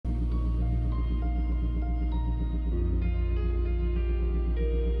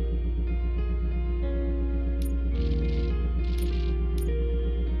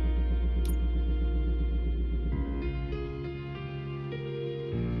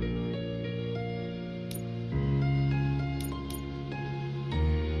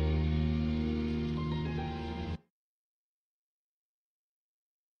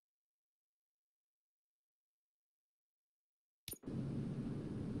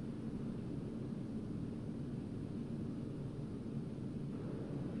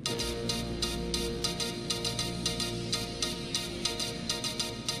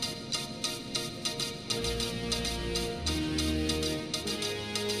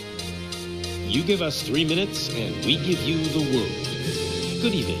You give us 3 minutes, and we give you the world.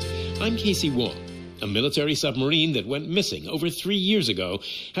 Good evening. I'm Casey Wong. A military submarine that went missing over 3 years ago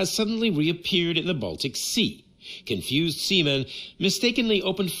has suddenly reappeared in the Baltic Sea. Confused seamen mistakenly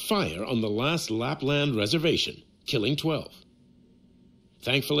opened fire on the last Lapland reservation, killing 12.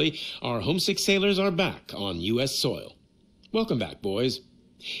 Thankfully, our homesick sailors are back on U.S. soil. Welcome back, boys.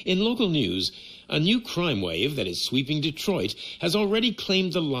 In local news, a new crime wave that is sweeping Detroit has already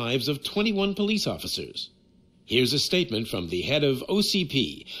claimed the lives of 21 police officers. Here's a statement from the head of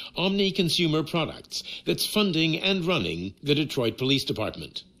OCP, Omni Consumer Products, that's funding and running the Detroit Police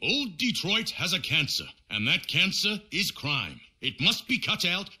Department. Old Detroit has a cancer, and that cancer is crime. It must be cut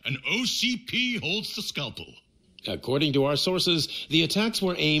out, and OCP holds the scalpel. According to our sources, the attacks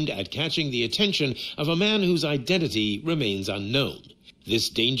were aimed at catching the attention of a man whose identity remains unknown. This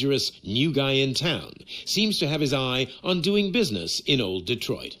dangerous new guy in town seems to have his eye on doing business in old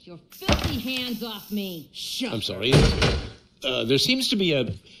Detroit. Your filthy hands off me. Shut. I'm sorry. There seems to be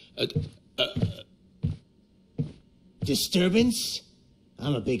a disturbance?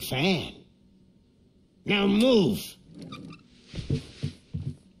 I'm a big fan. Now move.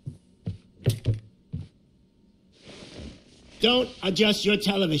 Don't adjust your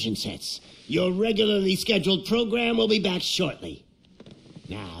television sets. Your regularly scheduled program will be back shortly.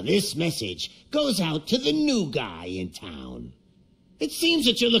 Now, this message goes out to the new guy in town. It seems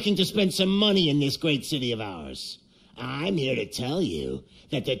that you're looking to spend some money in this great city of ours. I'm here to tell you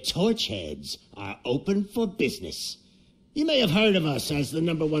that the Torchheads are open for business. You may have heard of us as the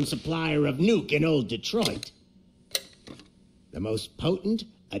 #1 supplier of nuke in old Detroit. The most potent,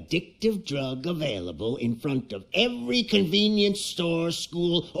 addictive drug available in front of every convenience store,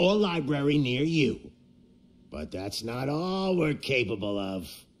 school, or library near you. But that's not all we're capable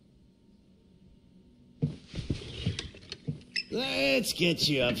of. Let's get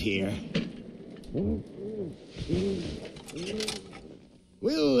you up here.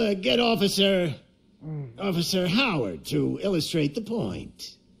 We'll get Officer Howard to illustrate the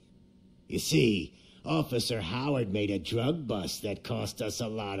point. You see, Officer Howard made a drug bust that cost us a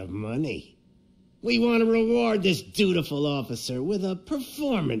lot of money. We want to reward this dutiful officer with a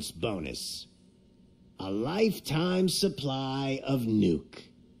performance bonus. A lifetime supply of nuke.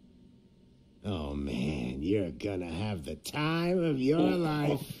 Oh, man, you're gonna have the time of your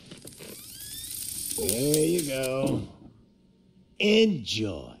life. There you go.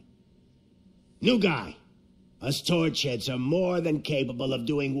 Enjoy. New guy, us Torchheads are more than capable of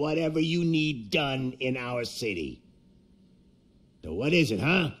doing whatever you need done in our city. So what is it,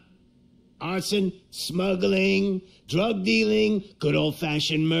 huh? Arson, smuggling, drug dealing, good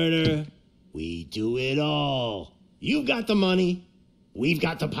old-fashioned murder. We do it all. You've got the money, we've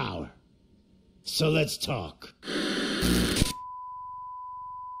got the power. So let's talk.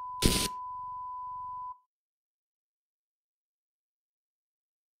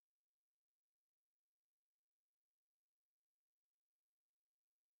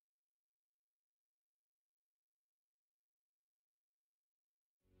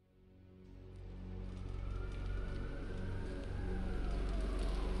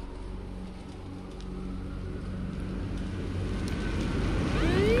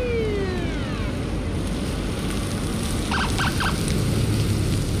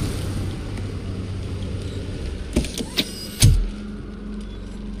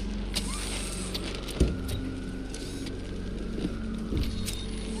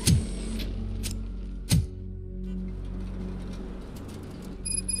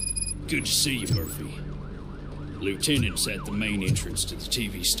 Good to see you, Murphy. Lieutenant's at the main entrance to the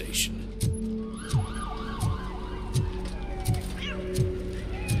TV station.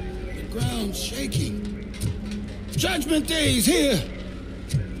 The ground's shaking. Judgment Day is here!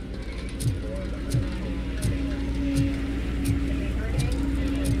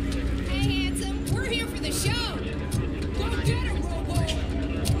 Hey, handsome, we're here for the show. Go get it, Robo.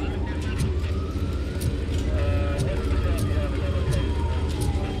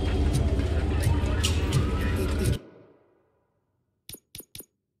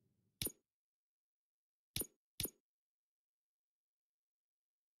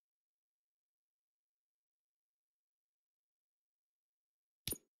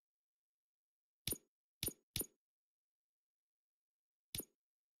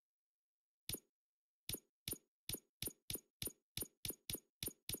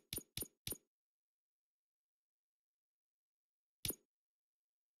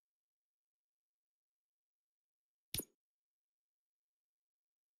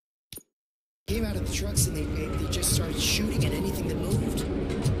 Came out of the trucks and they just started shooting at anything that moved.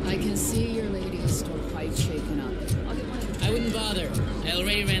 I can see your lady is still quite shaken up. I'll get one of the... I wouldn't bother. I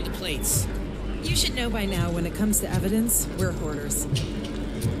already ran the plates. You should know by now, when it comes to evidence, we're hoarders.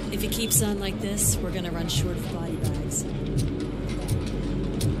 If it keeps on like this, we're gonna run short of body bags.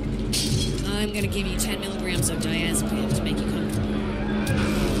 I'm gonna give you 10 milligrams of diazepam to make you comfortable.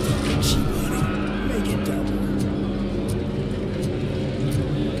 Make it double.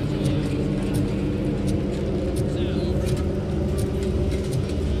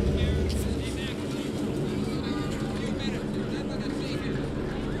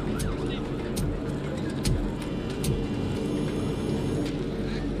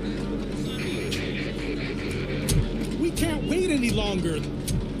 We can't wait any longer.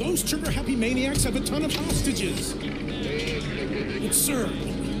 Those trigger-happy maniacs have a ton of hostages. Yes, sir.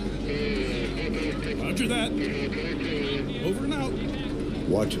 Roger that. Over and out.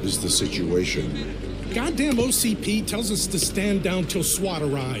 What is the situation? Goddamn OCP tells us to stand down till SWAT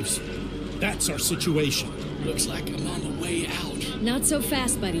arrives. That's our situation. Looks like I'm on the way out. Not so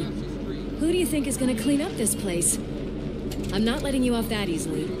fast, buddy. Who do you think is gonna clean up this place? I'm not letting you off that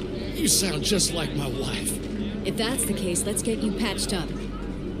easily. You sound just like my wife. If that's the case, let's get you patched up.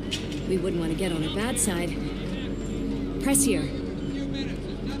 We wouldn't want to get on her bad side. Press here.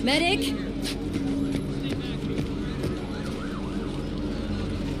 Medic!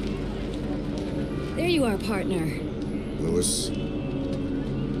 There you are, partner. Lewis?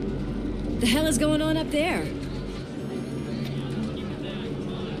 The hell is going on up there?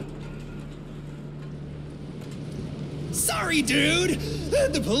 Sorry, dude!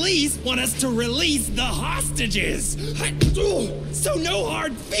 The police want us to release the hostages! So no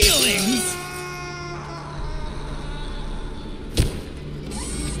hard feelings!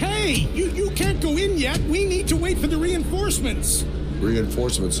 Hey, you can't go in yet. We need to wait for the reinforcements.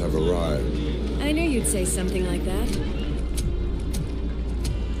 Reinforcements have arrived. I knew you'd say something like that.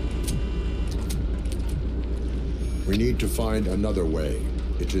 We need to find another way.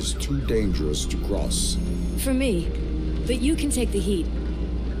 It is too dangerous to cross. For me. But you can take the heat.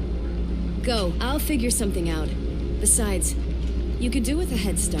 Go. I'll figure something out. Besides, you could do with a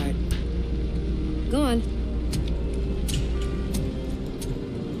head start. Go on.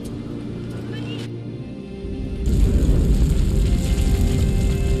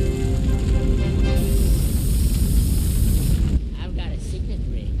 I've got a signet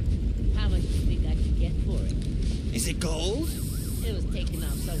ring. How much do you think I could get for it? Is it gold? It was taken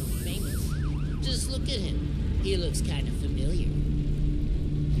off someone famous. Just look at him. He looks kind of familiar.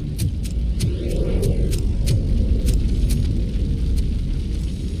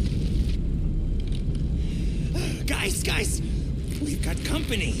 Guys, we've got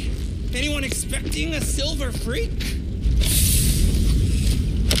company. Anyone expecting a silver freak?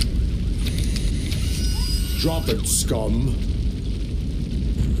 Drop it, scum.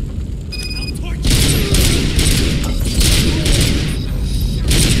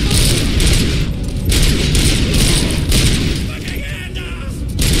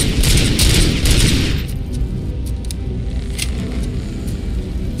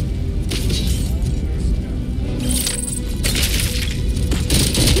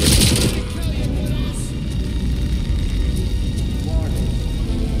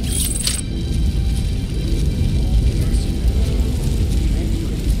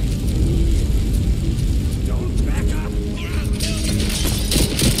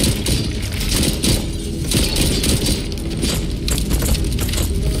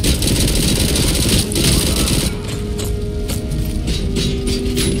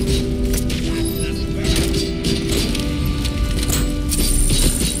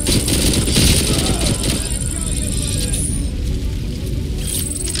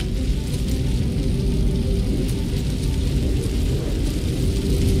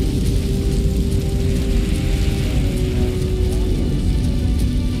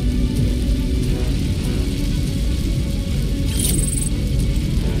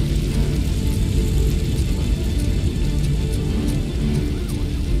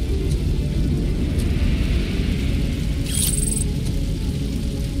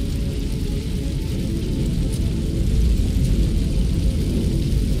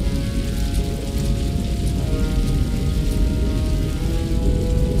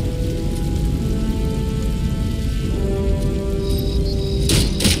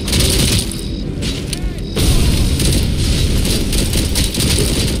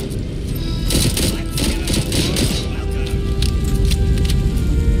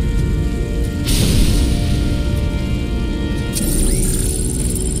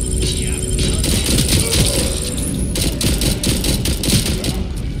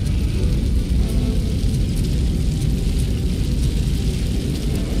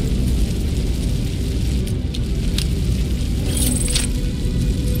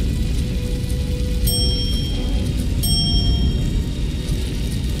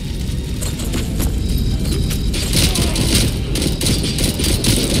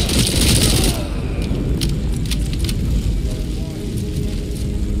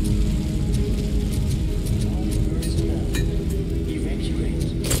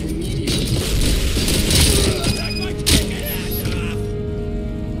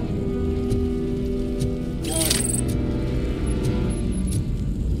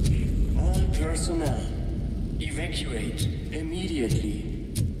 Personnel, evacuate immediately.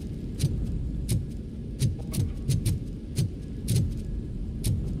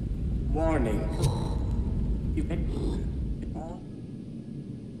 Warning.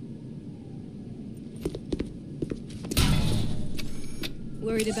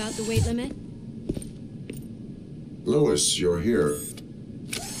 Worried about the weight limit? Lewis, you're here.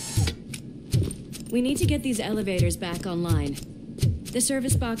 We need to get these elevators back online. The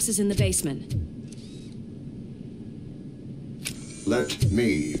service box is in the basement. Let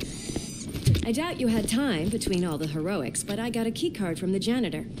me. I doubt you had time between all the heroics, but I got a keycard from the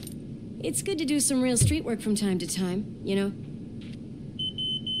janitor. It's good to do some real street work from time to time, you know?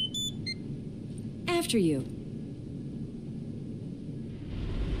 After you.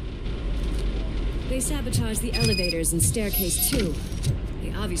 They sabotaged the elevators and staircase, too.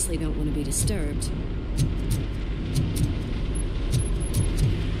 They obviously don't want to be disturbed.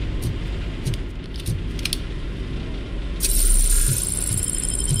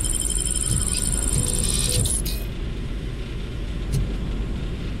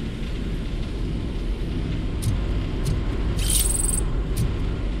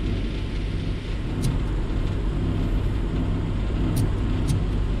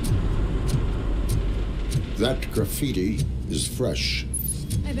 That graffiti is fresh.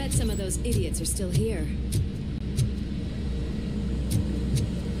 I bet some of those idiots are still here.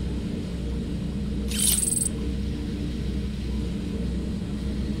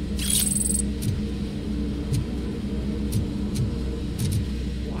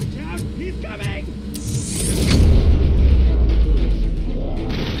 Watch out! He's coming!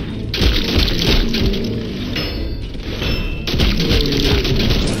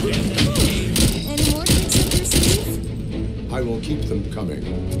 Any more tricks up your sleeve? I will keep them coming.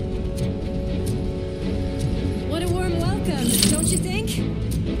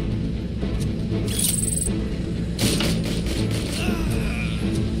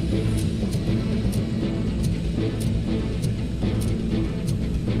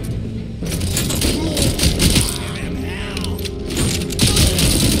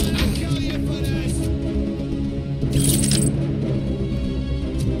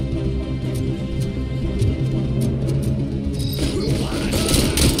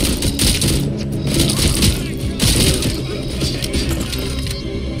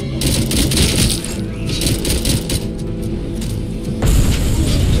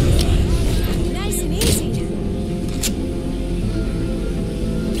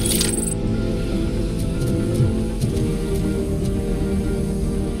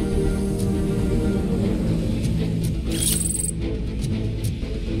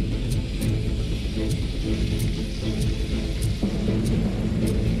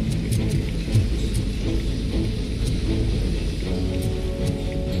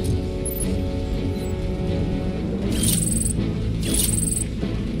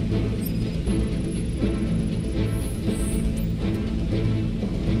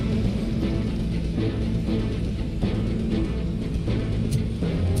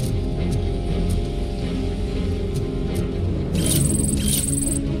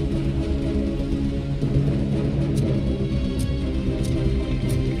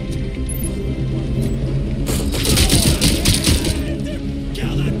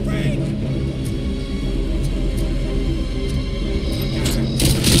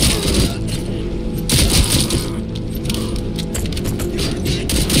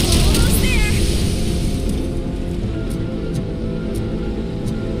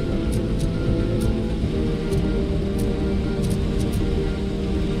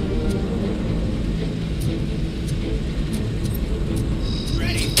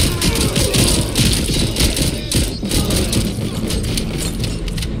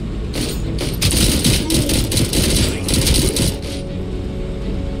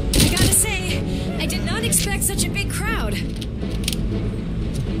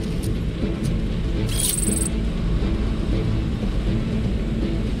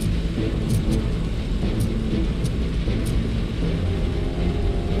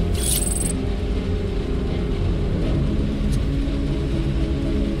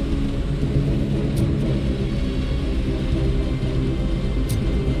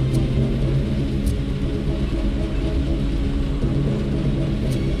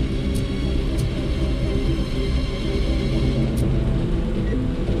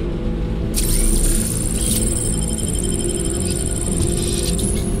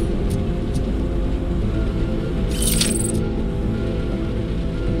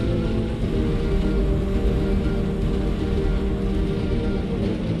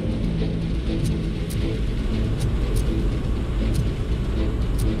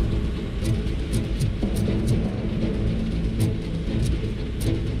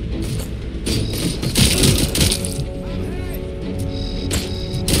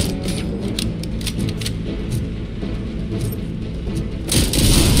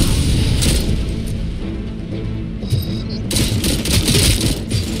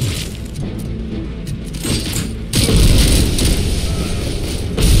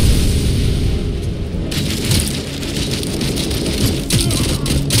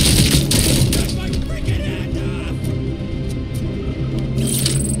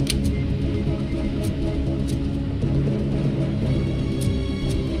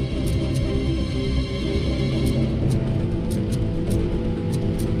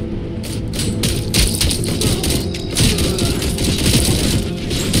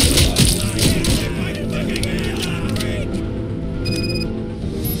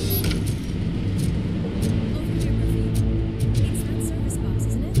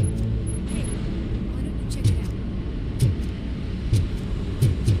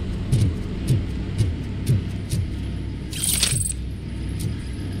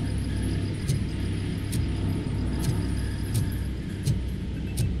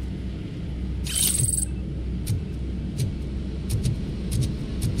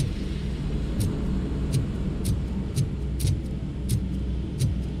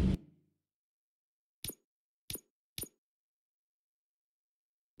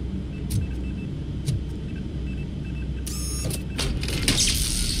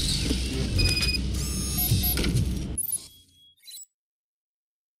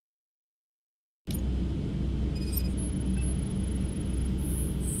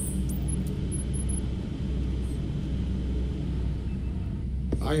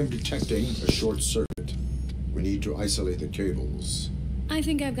 I am detecting a short circuit. We need to isolate the cables. I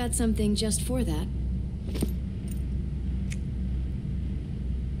think I've got something just for that.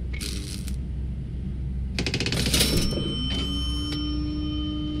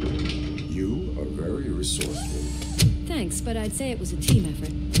 You are very resourceful. Thanks, but I'd say it was a team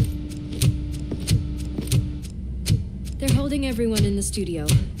effort. They're holding everyone in the studio.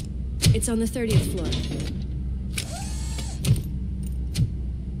 It's on the 30th floor.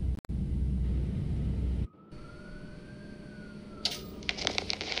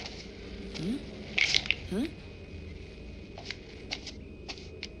 Huh?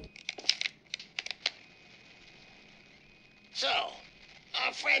 So,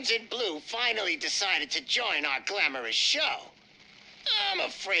 our friends in blue finally decided to join our glamorous show. I'm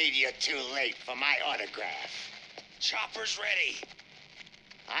afraid you're too late for my autograph. Chopper's ready.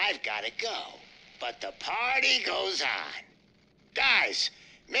 I've got to go, but the party goes on. Guys,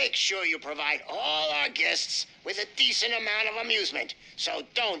 make sure you provide all our guests with a decent amount of amusement, so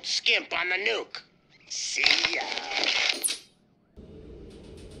don't skimp on the nuke. See ya.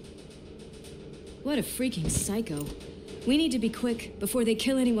 What a freaking psycho. We need to be quick before they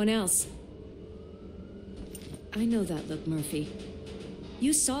kill anyone else. I know that look, Murphy.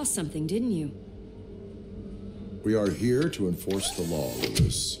 You saw something, didn't you? We are here to enforce the law,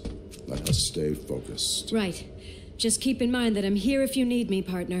 Lewis. Let us stay focused. Right. Just keep in mind that I'm here if you need me,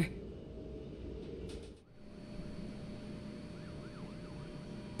 partner.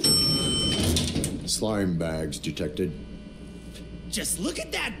 Slime bags detected. Just look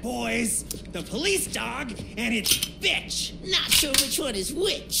at that, boys! The police dog and its bitch! Not sure which one is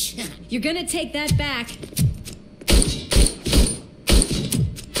which. You're gonna take that back.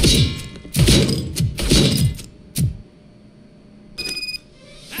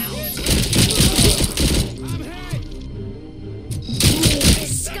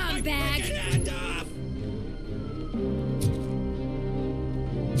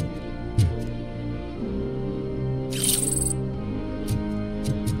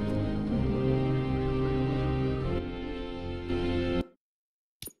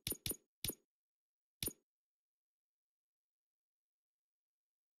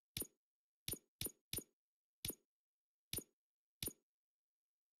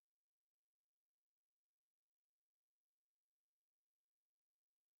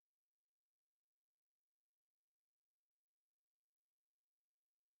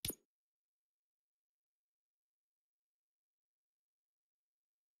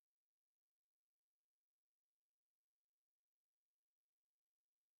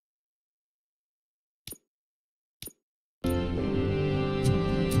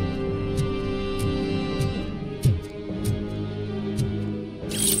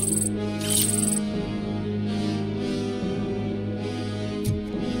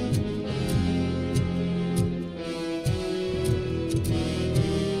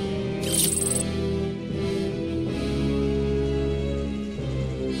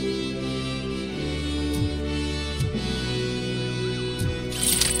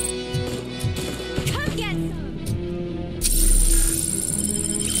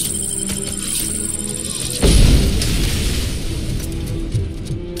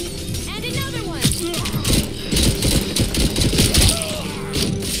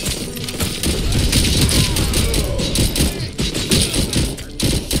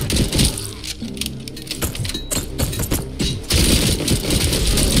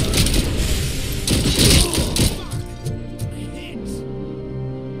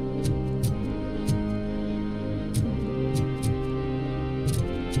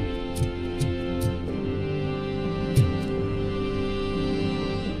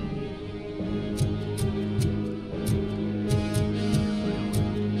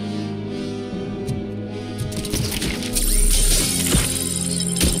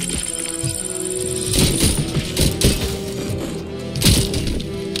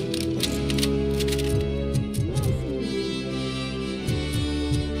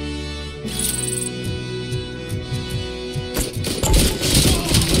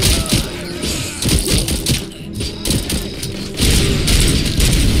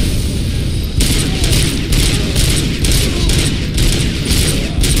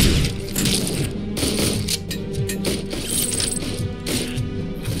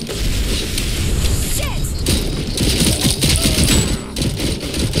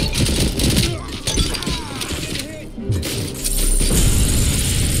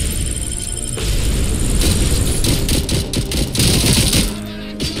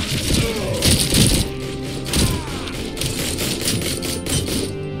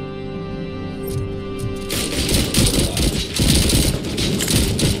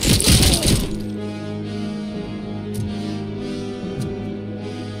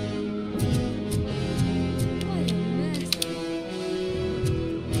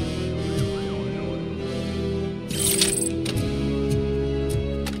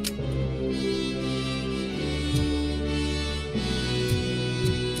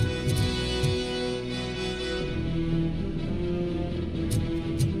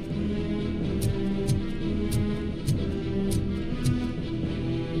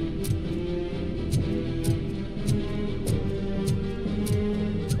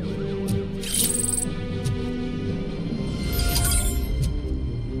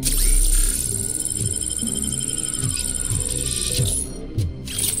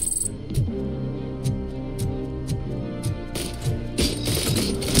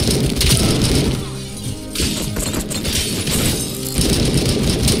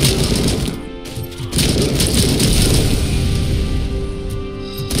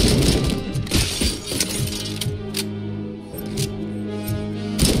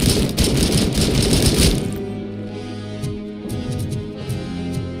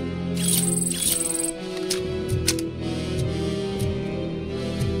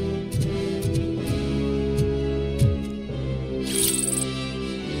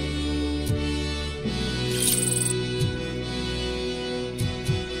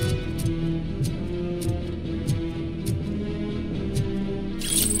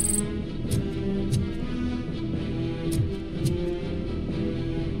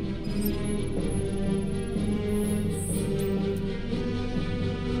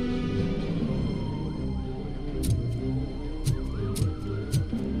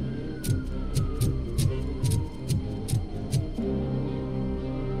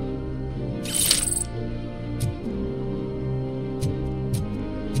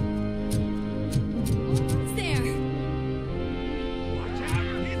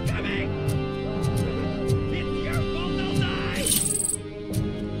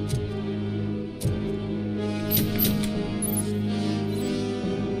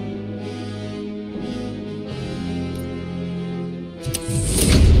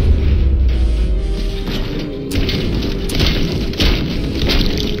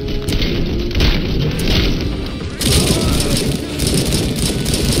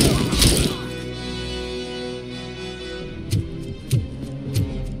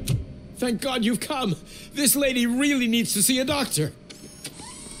 Thank God you've come. This lady really needs to see a doctor.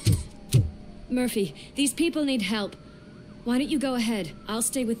 Murphy, these people need help. Why don't you go ahead? I'll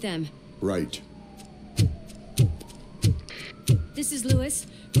stay with them. Right. This is Lewis.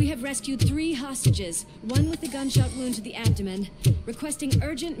 We have rescued 3 hostages, one with a gunshot wound to the abdomen. Requesting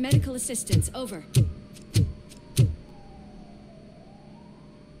urgent medical assistance. Over.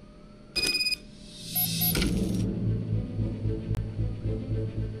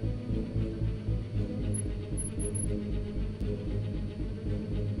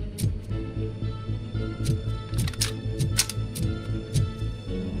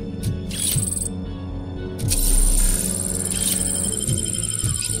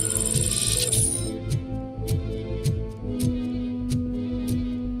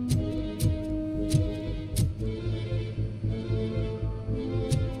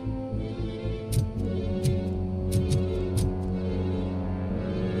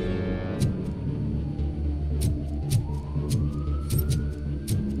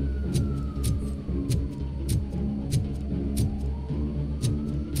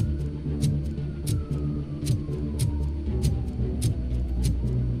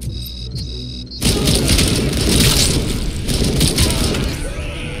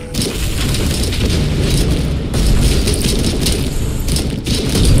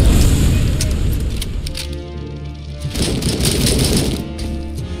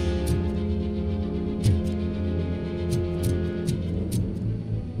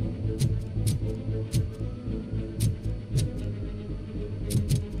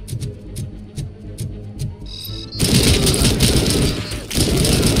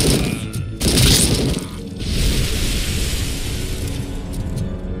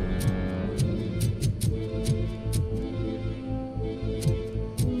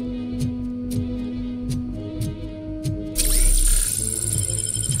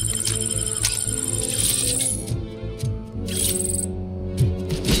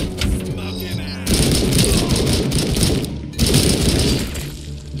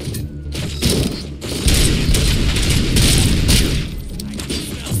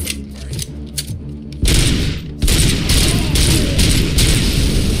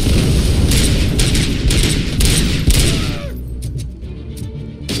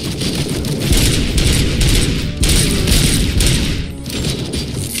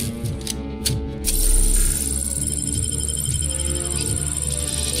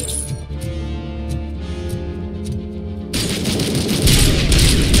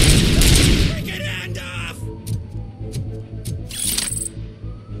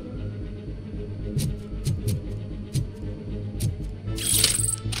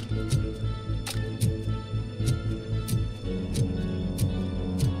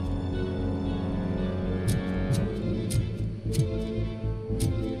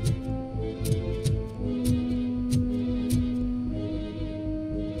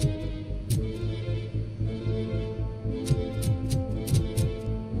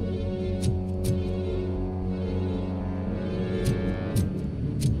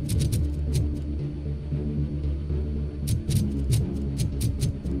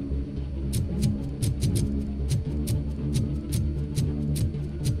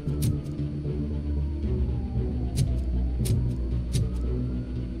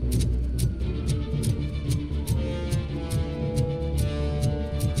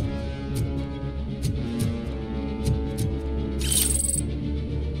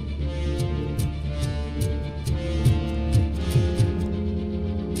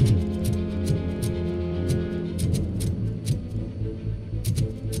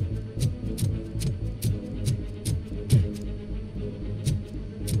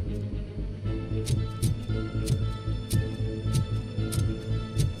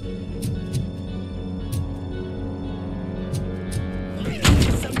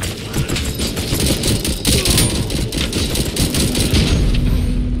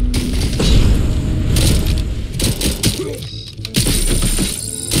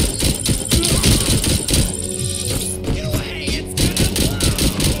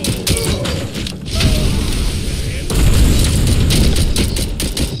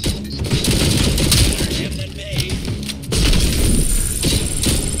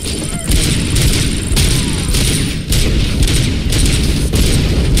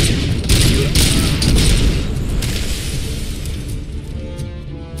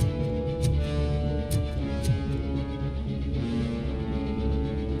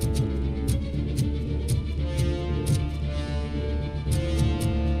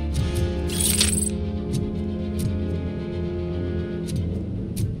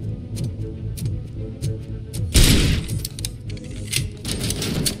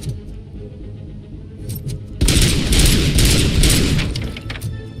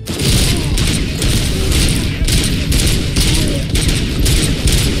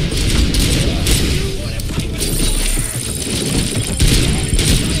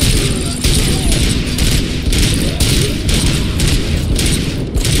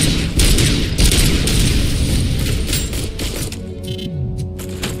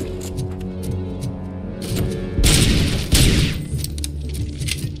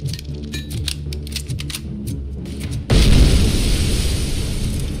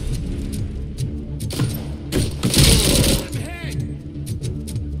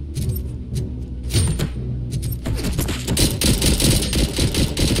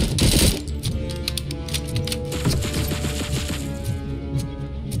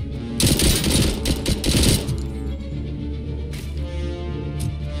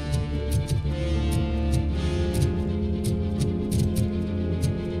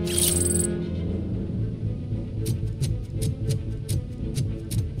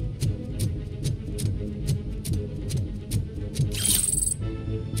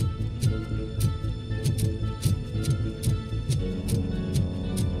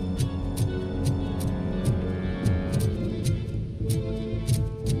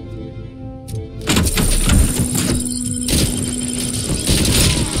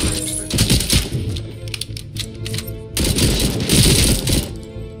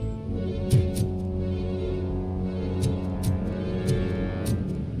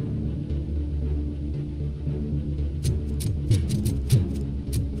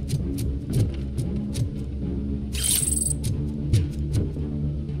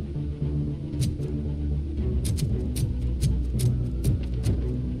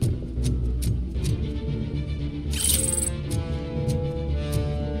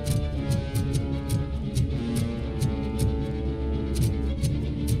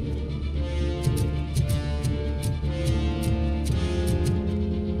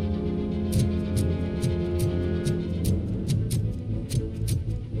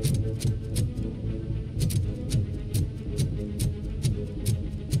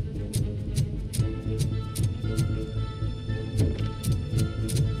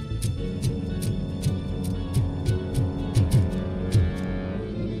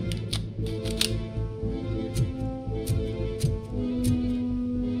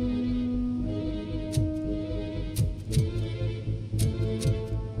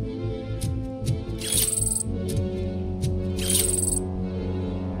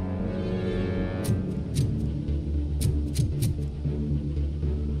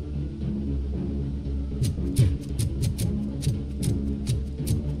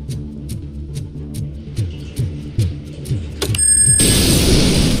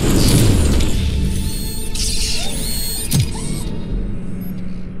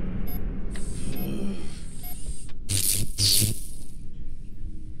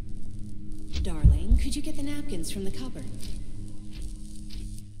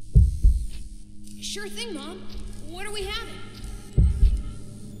 Sure thing, Mom. What are we having?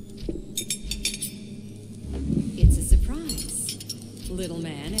 It's a surprise. Little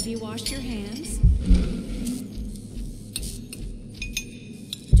man, have you washed your hands?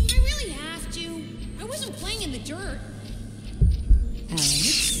 Do I really have to? I wasn't playing in the dirt.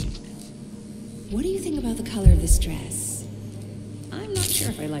 Alex, what do you think about the color of this dress? I'm not sure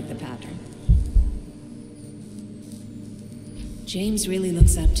if I like the pattern. James really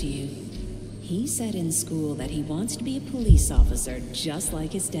looks up to you. He said in school that he wants to be a police officer just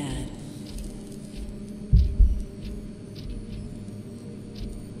like his dad.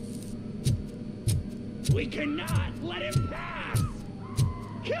 We cannot let him pass!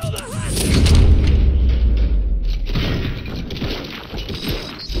 Kill the hostage!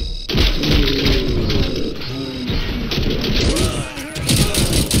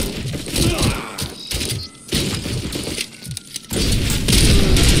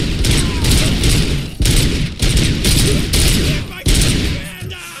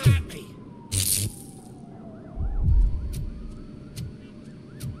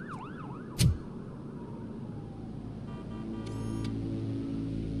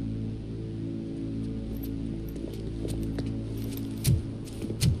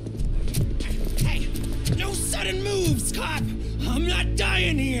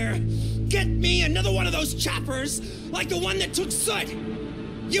 Choppers, like the one that took Soot.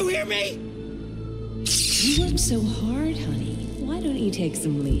 You hear me? You work so hard, honey. Why don't you take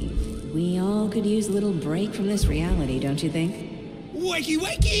some leave? We all could use a little break from this reality, don't you think? Wakey,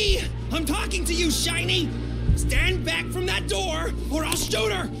 wakey! I'm talking to you, Shiny! Stand back from that door, or I'll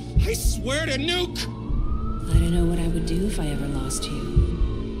shoot her! I swear to nuke! I don't know what I would do if I ever lost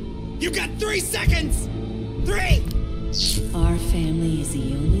you. You got 3 seconds! 3! Our family is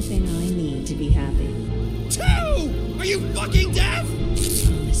the only thing I need to be happy. 2! Are you fucking deaf?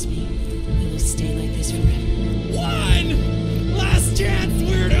 Promise me, we will stay like this forever. 1! Last chance,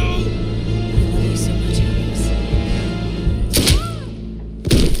 weirdo! I love you so much, Alex.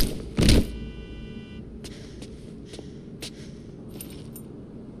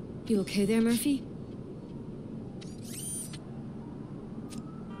 You okay there, Murphy?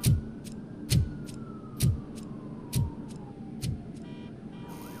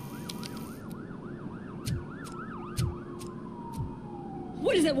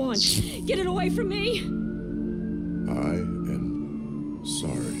 What does it want? Get it away from me! I am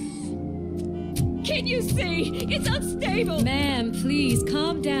sorry. Can't you see? It's unstable! Ma'am, please,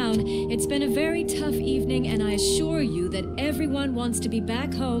 calm down. It's been a very tough evening, and I assure you that everyone wants to be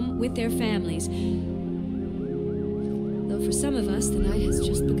back home with their families. Though for some of us, the night has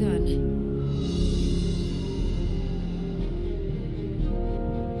just begun.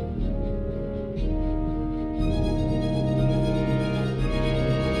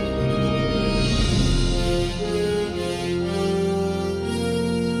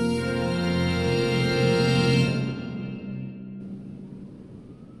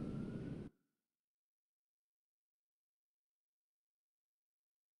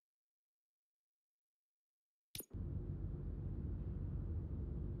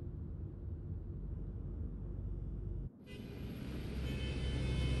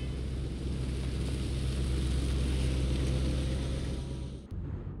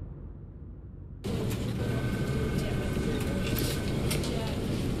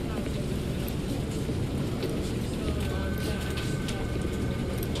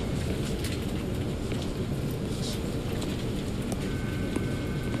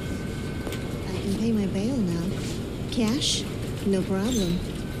 Pay my bail now. Cash? No problem.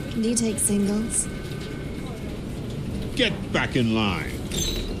 Do you take singles? Get back in line.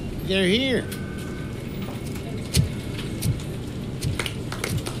 They're here.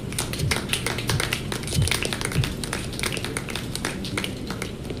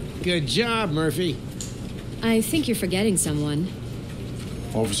 Good job, Murphy. I think you're forgetting someone.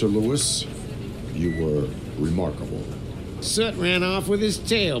 Officer Lewis, you were remarkable. Soot ran off with his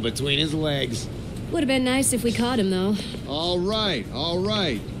tail between his legs. Would have been nice if we caught him, though. All right, all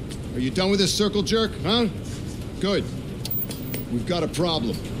right. Are you done with this circle jerk, huh? Good. We've got a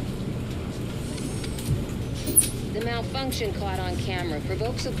problem. The malfunction caught on camera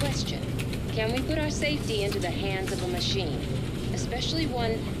provokes a question. Can we put our safety into the hands of a machine, especially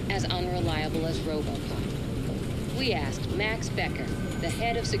one as unreliable as RoboCop? We asked Max Becker, the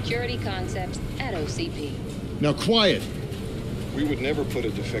head of security concepts at OCP. Now quiet! We would never put a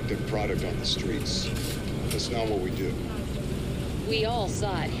defective product on the streets. That's not what we do. We all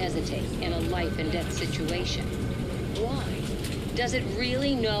saw it hesitate in a life and death situation. Why? Does it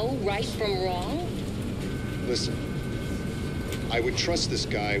really know right from wrong? Listen, I would trust this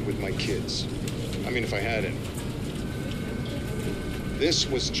guy with my kids. I mean, if I had any. This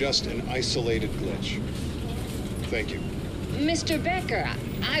was just an isolated glitch. Thank you. Mr. Becker,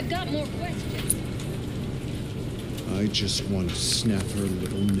 I've got more questions. I just want to snap her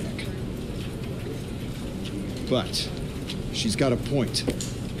little neck. But she's got a point.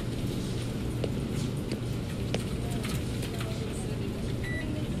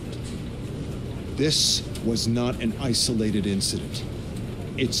 This was not an isolated incident.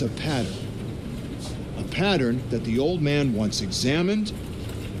 It's a pattern. A pattern that the old man once examined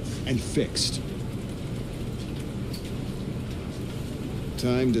and fixed.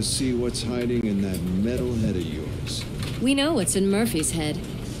 Time to see what's hiding in that metal head of yours. We know what's in Murphy's head.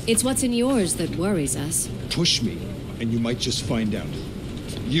 It's what's in yours that worries us. Push me, and you might just find out.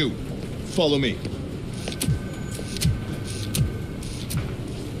 You, follow me.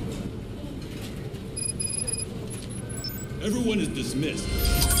 Everyone is dismissed.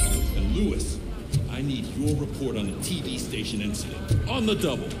 And Lewis, I need your report on the TV station incident. On the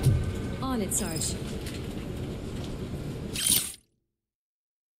double. On it, Sarge.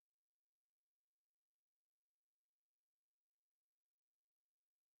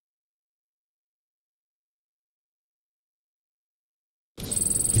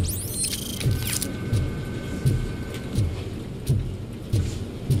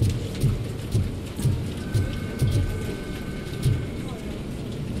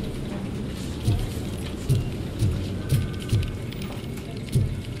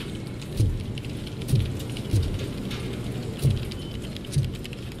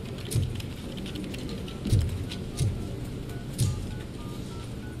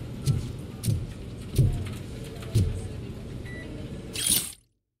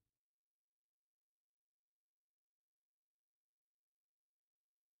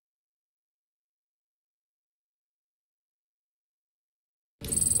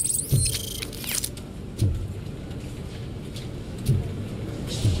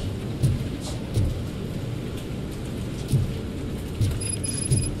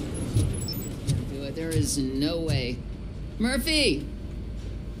 There is no way. Murphy!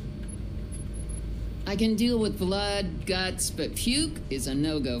 I can deal with blood, guts, but puke is a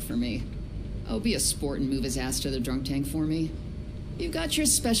no-go for me. Oh, be a sport and move his ass to the drunk tank for me. You've got your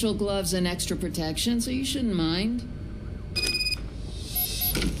special gloves and extra protection, so you shouldn't mind.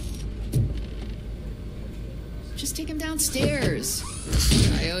 Just take him downstairs.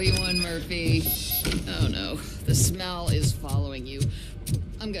 I owe you one, Murphy. Oh no, the smell is following you.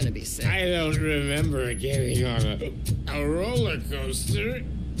 I'm gonna be sick. I don't remember getting on a roller coaster.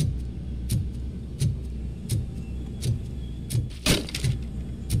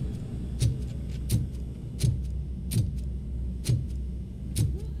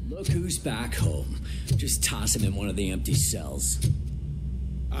 Look who's back home. Just toss him in one of the empty cells.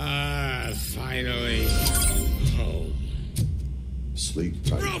 Ah, finally. Home. Sleep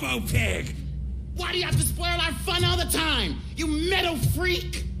tight. RoboPig! Why do you have to spoil our fun all the time? You metal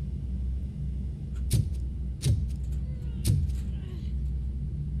freak!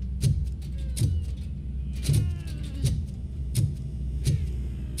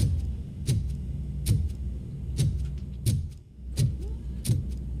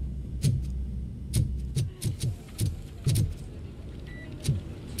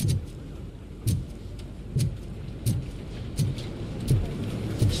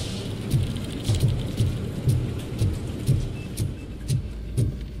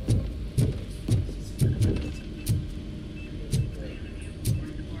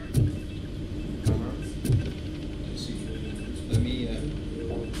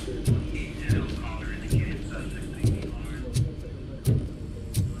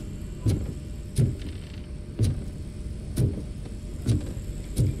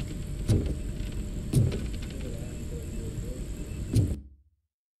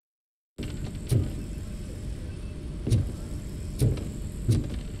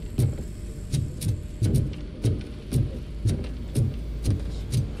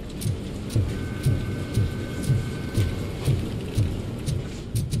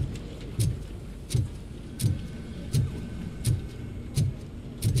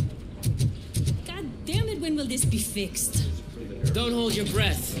 this be fixed? Don't hold your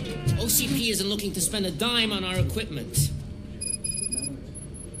breath. OCP isn't looking to spend a dime on our equipment.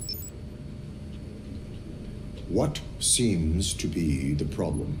 What seems to be the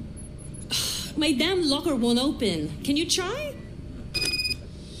problem? My damn locker won't open. Can you try?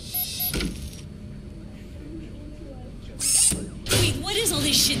 Wait, what is all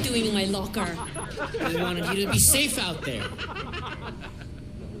this shit doing in my locker? We wanted you to be safe out there.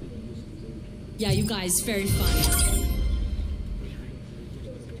 Yeah, you guys, very fun.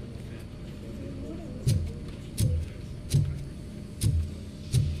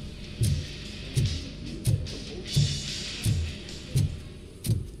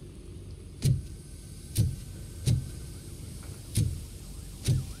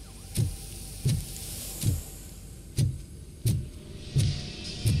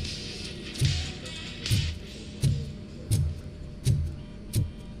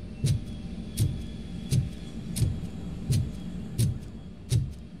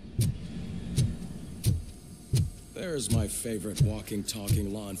 There's my favorite walking,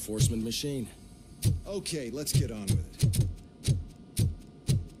 talking law enforcement machine. Okay, let's get on with it.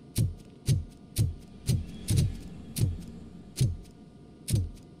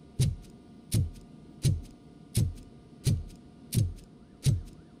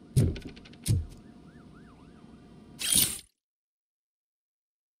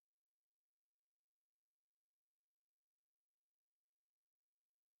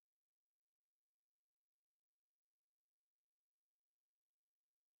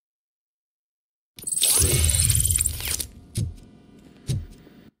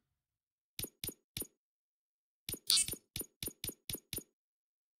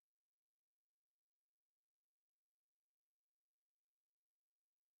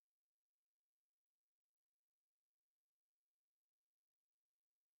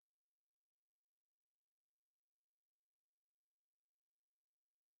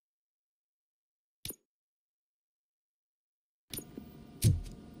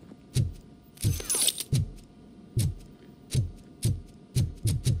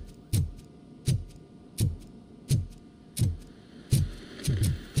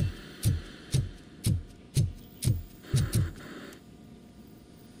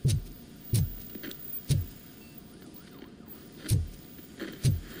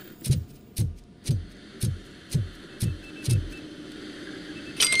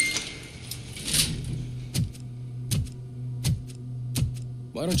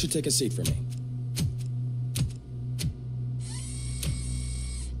 Why don't you take a seat for me?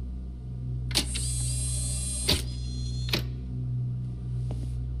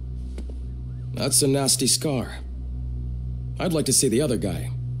 That's a nasty scar. I'd like to see the other guy.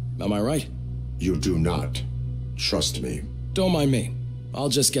 Am I right? You do not. Trust me. Don't mind me. I'll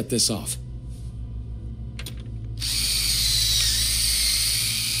just get this off.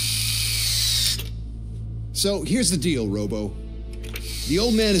 So, here's the deal, Robo. The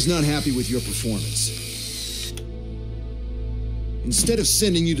old man is not happy with your performance. Instead of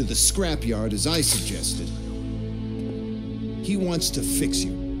sending you to the scrapyard, as I suggested, he wants to fix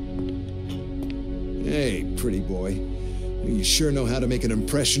you. Hey, pretty boy. You sure know how to make an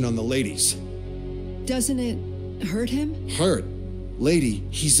impression on the ladies. Doesn't it hurt him? Hurt? Lady,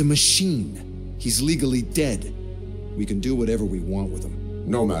 he's a machine. He's legally dead. We can do whatever we want with him.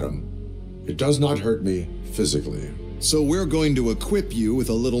 No, madam. It does not hurt me physically. So we're going to equip you with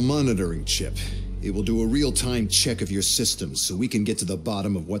a little monitoring chip. It will do a real-time check of your systems so we can get to the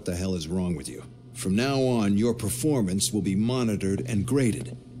bottom of what the hell is wrong with you. From now on, your performance will be monitored and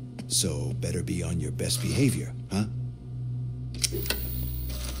graded. So better be on your best behavior, huh?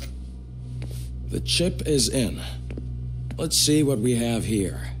 The chip is in. Let's see what we have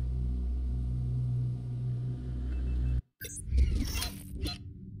here.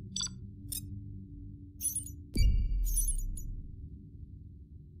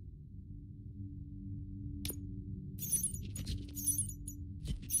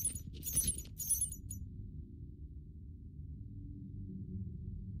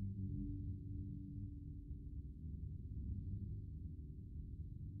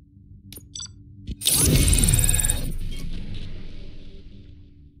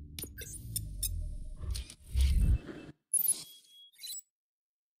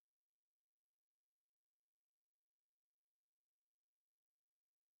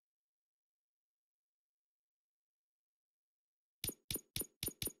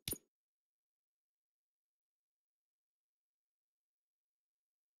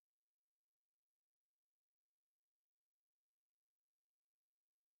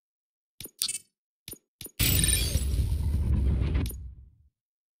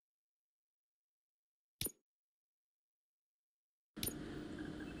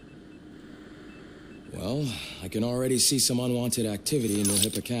 Well, I can already see some unwanted activity in your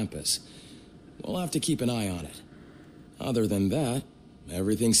hippocampus. We'll have to keep an eye on it. Other than that,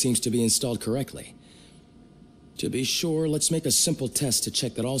 everything seems to be installed correctly. To be sure, let's make a simple test to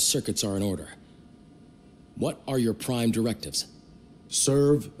check that all circuits are in order. What are your prime directives?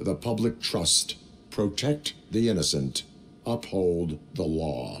 Serve the public trust. Protect the innocent. Uphold the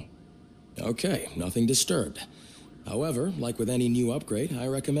law. Okay, nothing disturbed. However, like with any new upgrade, I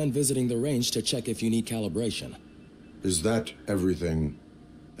recommend visiting the range to check if you need calibration. Is that everything?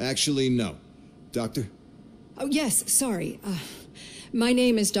 Actually, no. Doctor? Oh, yes, sorry. My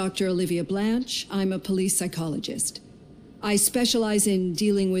name is Dr. Olivia Blanche. I'm a police psychologist. I specialize in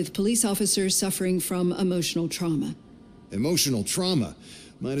dealing with police officers suffering from emotional trauma. Emotional trauma?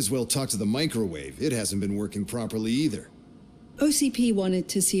 Might as well talk to the microwave. It hasn't been working properly either. OCP wanted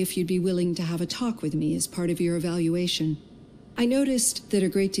to see if you'd be willing to have a talk with me as part of your evaluation. I noticed that a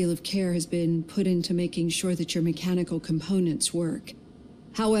great deal of care has been put into making sure that your mechanical components work.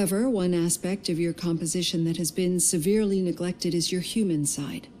 However, one aspect of your composition that has been severely neglected is your human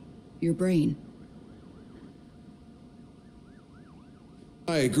side, your brain.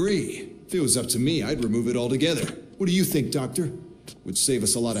 I agree. If it was up to me, I'd remove it altogether. What do you think, Doctor? Would save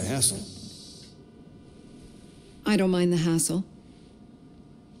us a lot of hassle. I don't mind the hassle.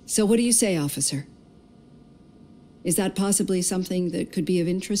 So what do you say, officer? Is that possibly something that could be of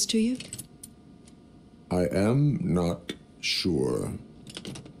interest to you? I am not sure.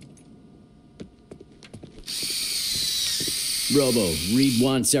 Robo, Reed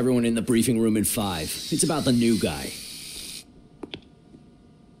wants everyone in the briefing room in 5. It's about the new guy.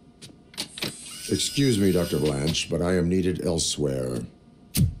 Excuse me, Dr. Blanche, but I am needed elsewhere.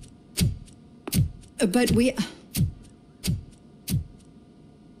 But we...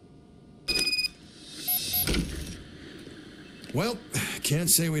 Well, can't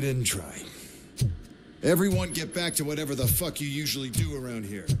say we didn't try. Everyone get back to whatever the fuck you usually do around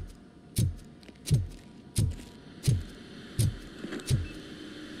here.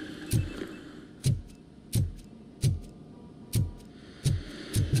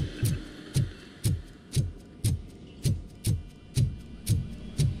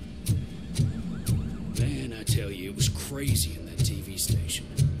 Man, I tell you, it was crazy in that TV station.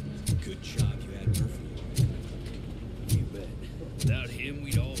 Good job you had Murphy. You bet. Without him,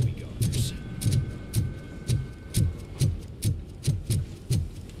 we'd all be goners.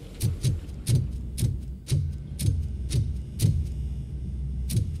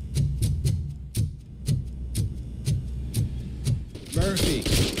 Murphy,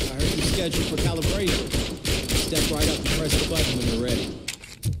 I heard you're scheduled for calibration. Step right up and press the button when you're ready.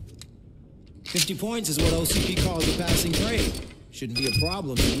 50 points is what OCP calls a passing grade. Shouldn't be a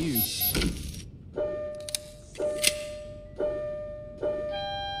problem for you.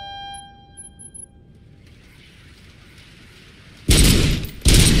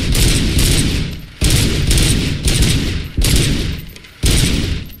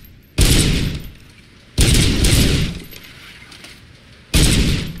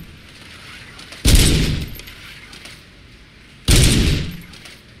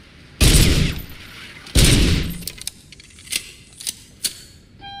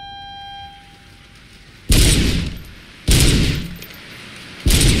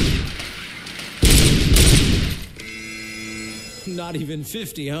 Not even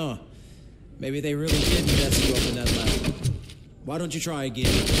 50, huh? Maybe they really did mess you up in that lab. Why don't you try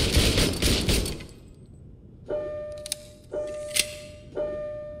again?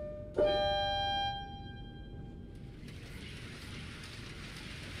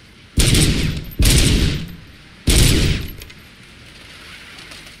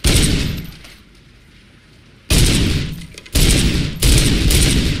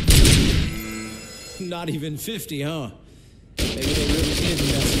 Not even 50, huh? Maybe they really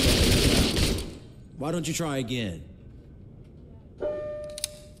did mess you up in that lab. Why don't you try again?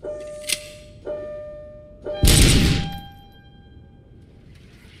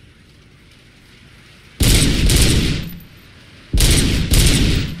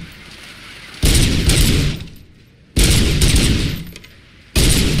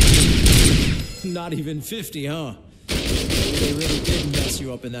 Not even 50, huh? Maybe they really did mess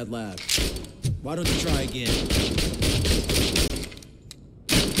you up in that lab. Why don't you try again?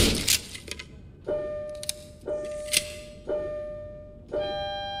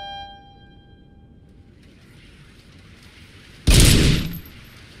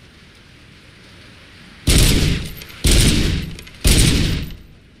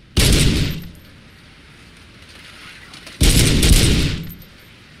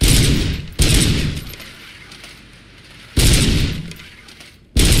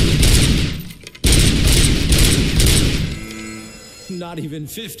 Not even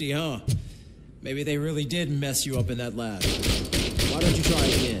 50, huh? Maybe they really did mess you up in that lab. Why don't you try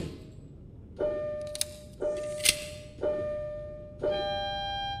again?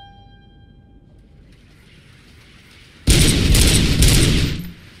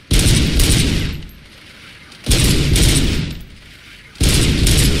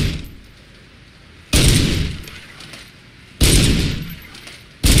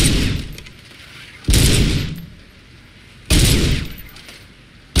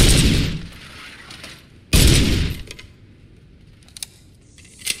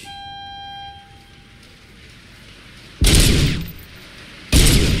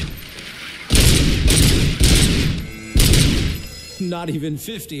 Not even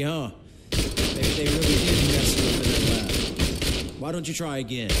 50, huh? Maybe they really did mess you up in that lab. Why don't you try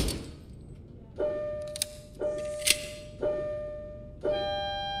again?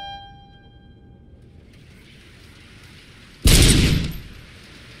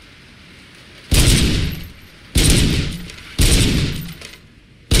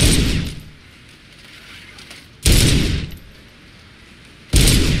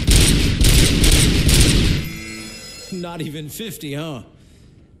 Not even 50, huh?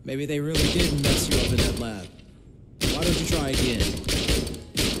 Maybe they really did mess you up in that lab. Why don't you try again?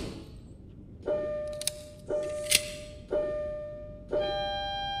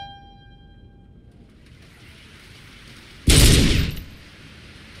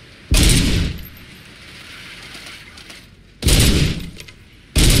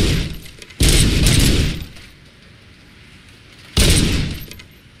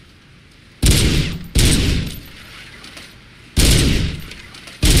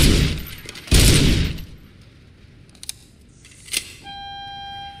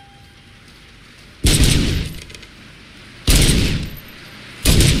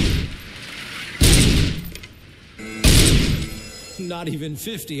 Not even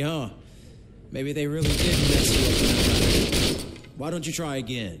 50, huh? Maybe they really did mess you up in that lab. Why don't you try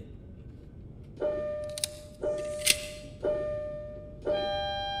again?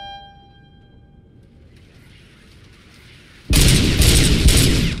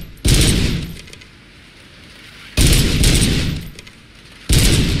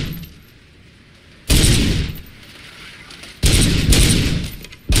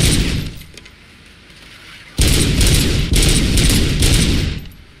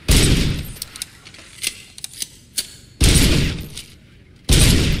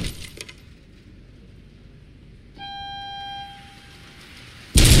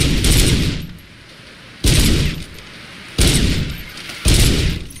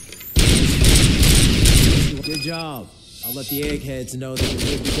 Good job. I'll let the eggheads know that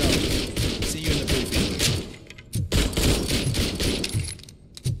you're good to go. See you in the briefing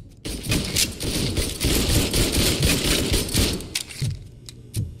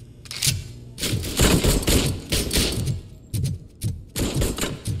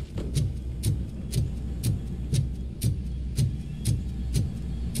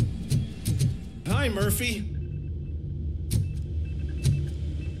room. Hi, Murphy.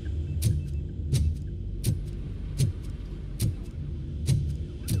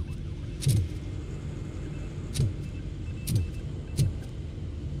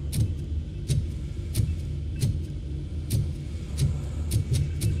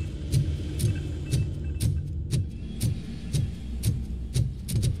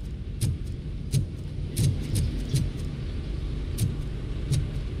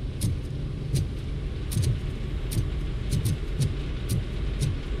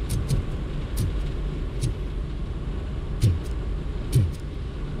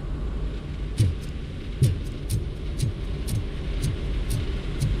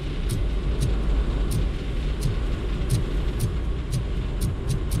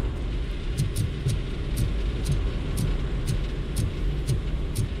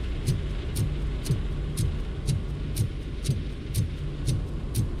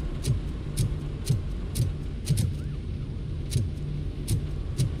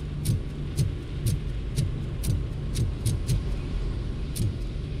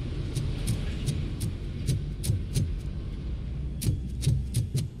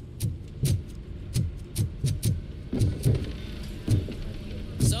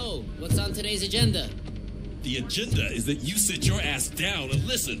 Today's agenda. The agenda is that you sit your ass down and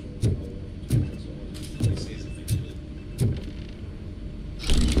listen.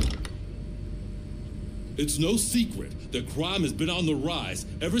 It's no secret that crime has been on the rise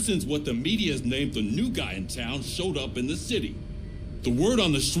ever since what the media has named the new guy in town showed up in the city. The word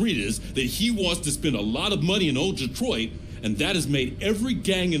on the street is that he wants to spend a lot of money in old Detroit, and that has made every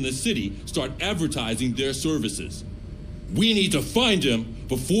gang in the city start advertising their services. We need to find him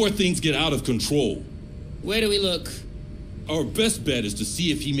before things get out of control. Where do we look? Our best bet is to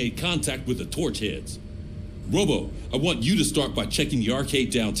see if he made contact with the Torchheads. Robo, I want you to start by checking the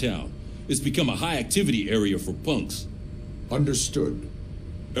arcade downtown. It's become a high-activity area for punks. Understood.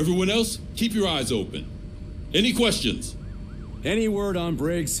 Everyone else, keep your eyes open. Any questions? Any word on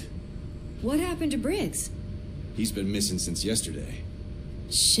Briggs? What happened to Briggs? He's been missing since yesterday.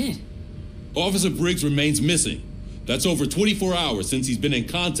 Shit. Officer Briggs remains missing. That's over 24 hours since he's been in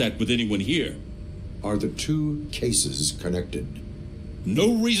contact with anyone here. Are the two cases connected?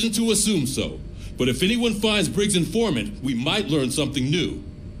 No reason to assume so. But if anyone finds Briggs' informant, we might learn something new.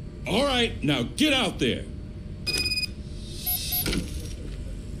 All right, now get out there.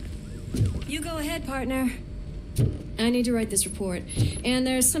 You go ahead, partner. I need to write this report, and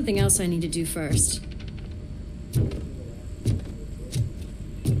there's something else I need to do first.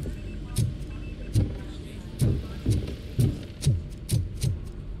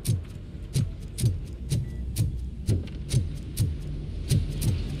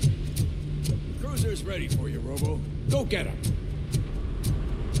 Cruiser's ready for you, Robo. Go get him.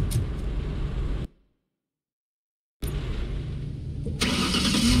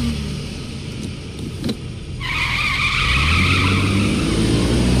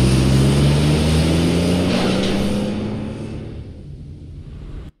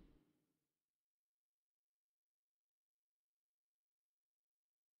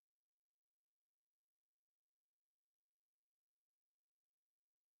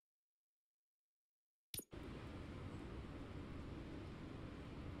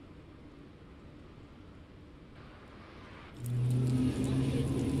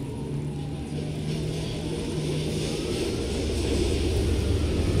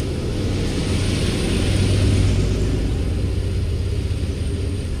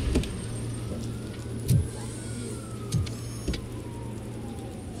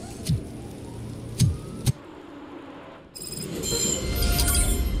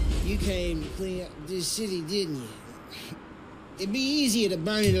 You came to clean up this city, didn't you? It'd be easier to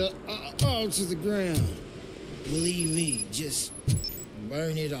burn it all to the ground. Believe me, just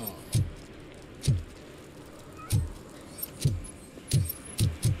burn it all.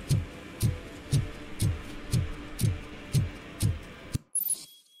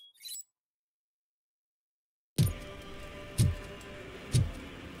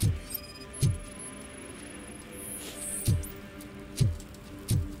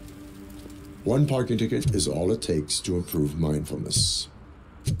 One parking ticket is all it takes to improve mindfulness.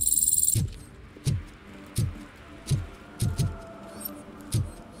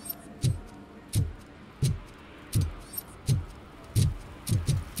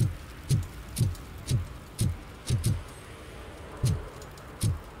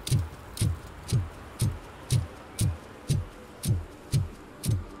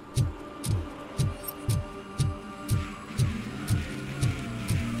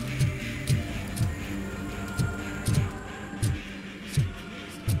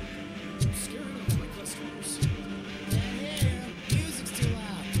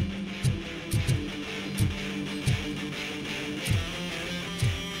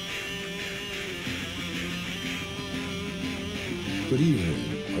 Good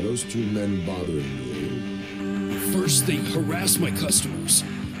evening. Are those two men bothering you? First, they harass my customers.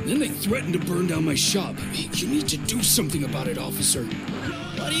 Then they threaten to burn down my shop. You need to do something about it, officer.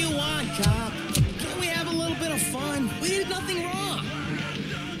 What do you want, cop? Can't we have a little bit of fun? We did nothing wrong.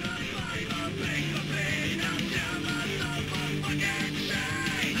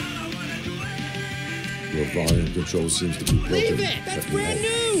 Your volume control seems to be broken. Leave it! That's brand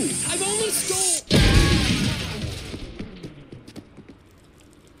new! I've only stole...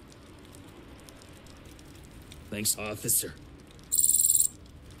 Thanks, officer.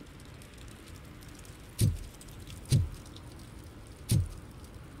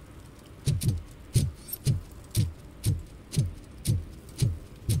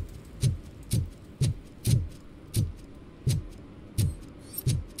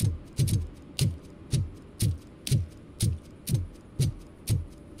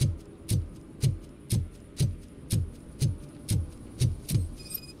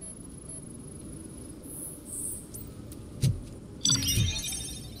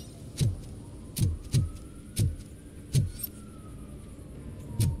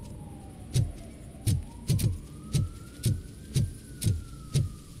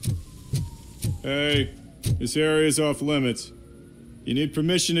 Hey, this area's off limits. You need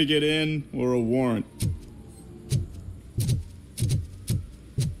permission to get in or a warrant.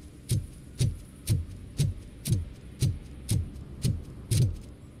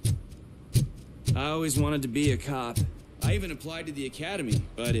 I always wanted to be a cop. I even applied to the academy,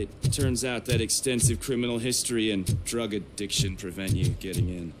 but it turns out that extensive criminal history and drug addiction prevent you getting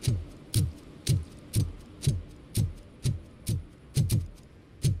in.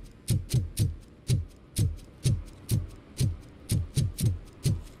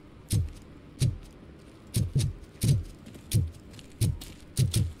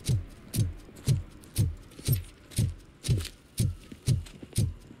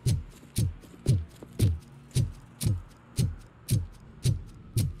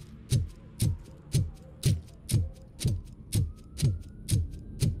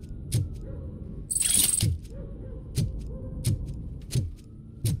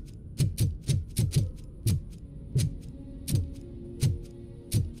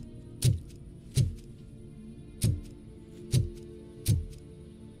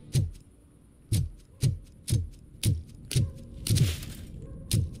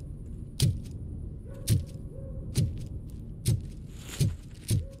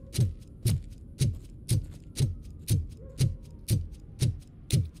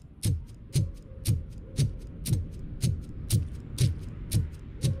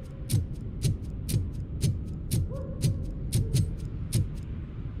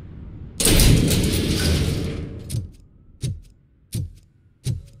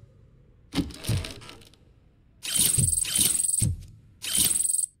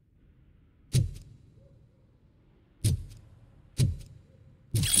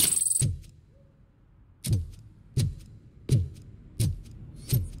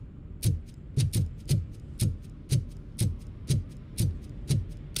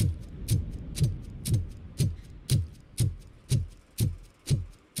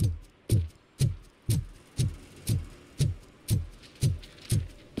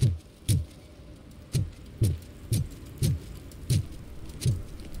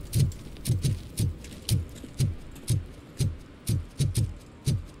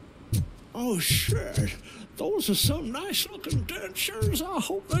 Oh, shit. Those are some nice-looking dentures. I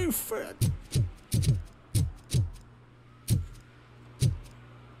hope they fit.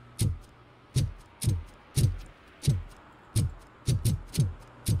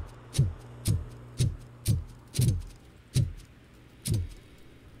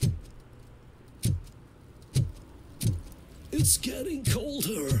 It's getting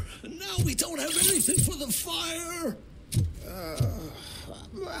colder, and now we don't have anything for the fire.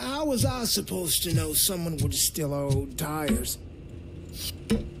 How was I supposed to know someone would steal our old tires?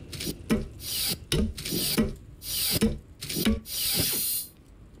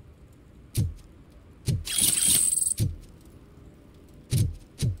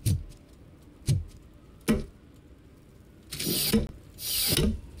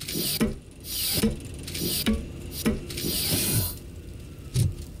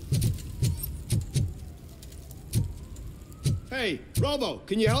 Hey, Robo,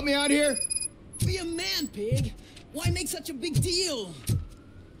 can you help me out here? Be a man, pig. Why make such a big deal?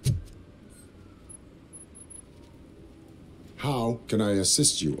 How can I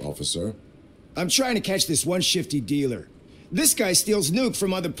assist you, officer? I'm trying to catch this one shifty dealer. This guy steals nuke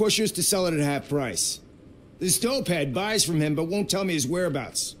from other pushers to sell it at half price. This dopehead buys from him but won't tell me his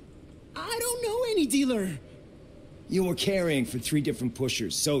whereabouts. I don't know any dealer. You were carrying for 3 different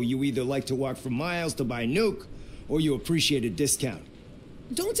pushers, so you either like to walk for miles to buy nuke, or you appreciate a discount.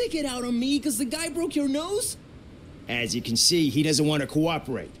 Don't take it out on me, because the guy broke your nose? As you can see, he doesn't want to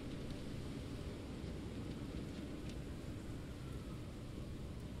cooperate.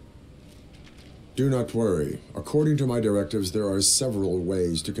 Do not worry. According to my directives, there are several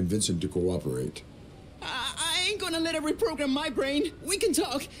ways to convince him to cooperate. I ain't gonna let it reprogram my brain. We can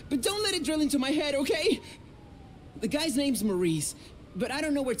talk, but don't let it drill into my head, okay? The guy's name's Maurice, but I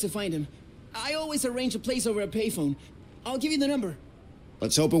don't know where to find him. I always arrange a place over a payphone. I'll give you the number.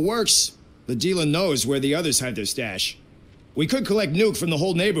 Let's hope it works. The dealer knows where the others hide their stash. We could collect nuke from the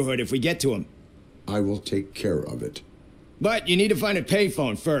whole neighborhood if we get to him. I will take care of it. But you need to find a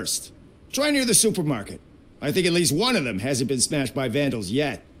payphone first. Try near the supermarket. I think at least one of them hasn't been smashed by vandals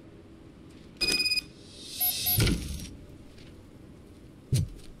yet.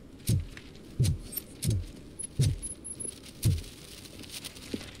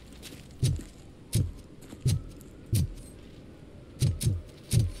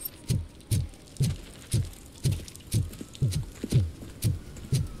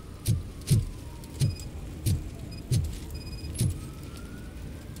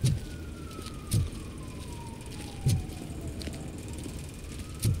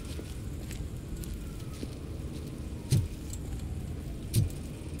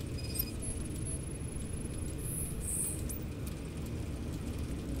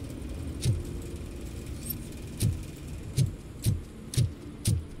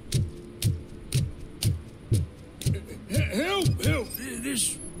 Help!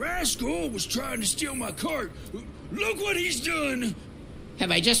 This rascal was trying to steal my cart. Look what he's done!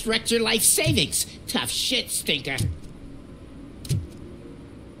 Have I just wrecked your life savings? Tough shit, stinker.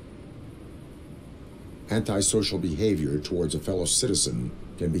 Antisocial behavior towards a fellow citizen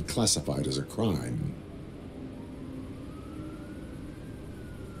can be classified as a crime.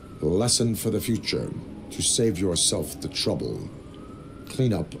 Lesson for the future: to save yourself the trouble.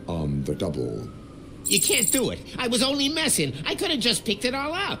 Clean up on the double. You can't do it. I was only messing. I could have just picked it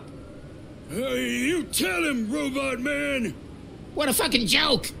all up. Hey, you tell him, Robot Man! What a fucking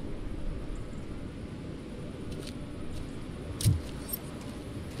joke!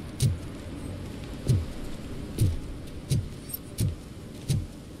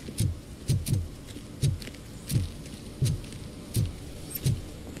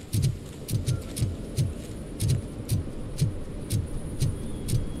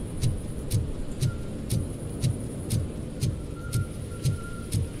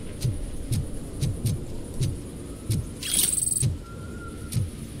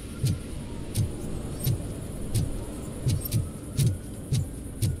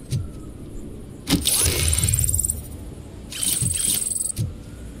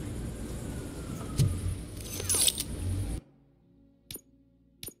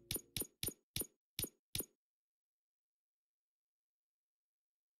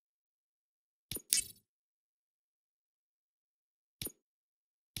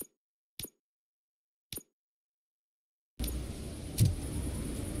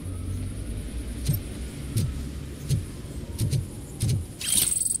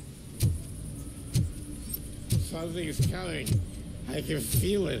 Something's coming. I can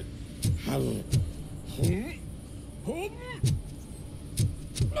feel it.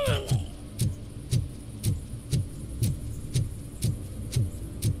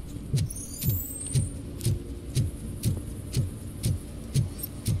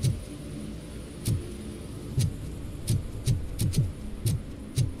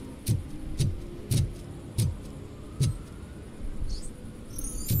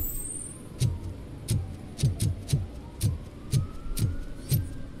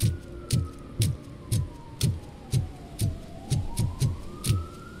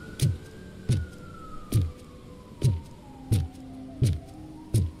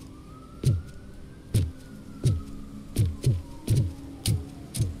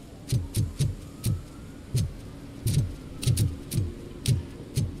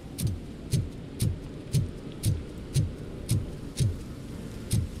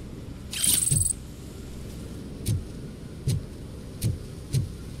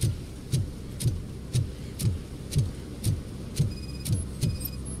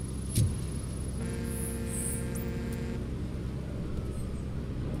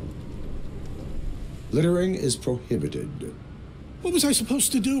 Littering is prohibited. What was I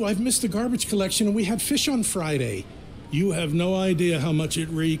supposed to do? I've missed the garbage collection and we had fish on Friday. You have no idea how much it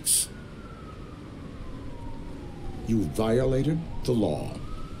reeks. You violated the law.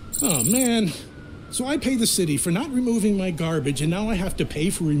 Oh, man. So I pay the city for not removing my garbage, and now I have to pay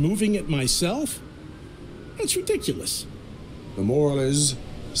for removing it myself? That's ridiculous. The moral is,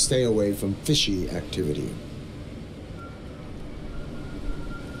 stay away from fishy activity.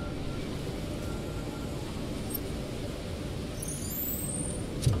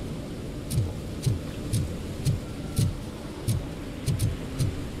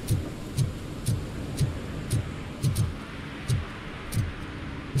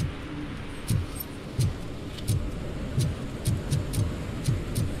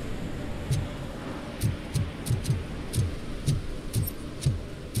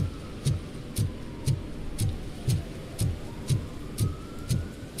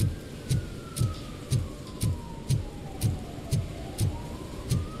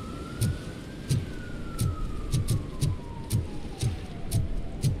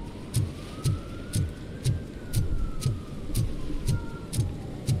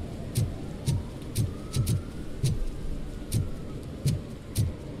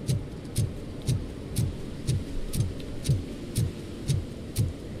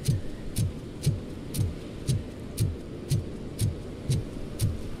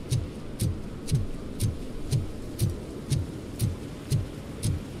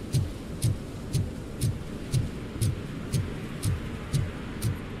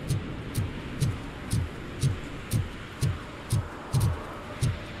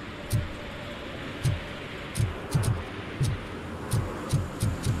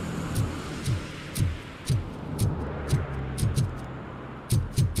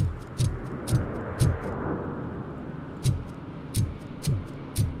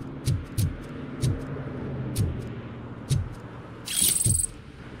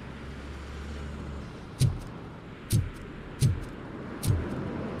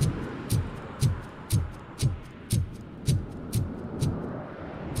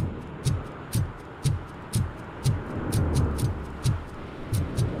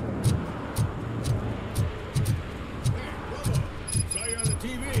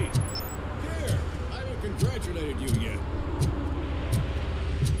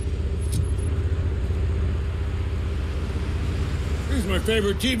 My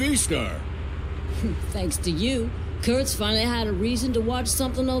favorite TV star. Thanks to you, Kurt's finally had a reason to watch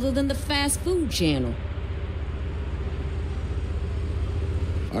something other than the fast food channel.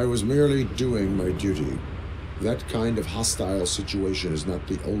 I was merely doing my duty. That kind of hostile situation is not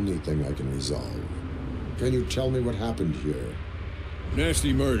the only thing I can resolve. Can you tell me what happened here?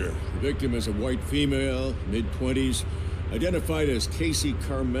 Nasty murder. The victim is a white female, mid-20s, identified as Casey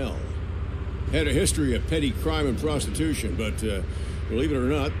Carmel. Had a history of petty crime and prostitution, but believe it or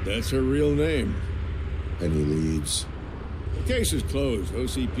not, that's her real name. Any leads? The case is closed.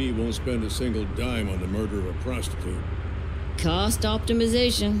 OCP won't spend a single dime on the murder of a prostitute. Cost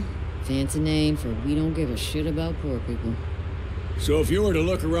optimization. Fancy name for we don't give a shit about poor people. So if you were to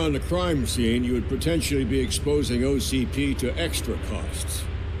look around the crime scene, you would potentially be exposing OCP to extra costs.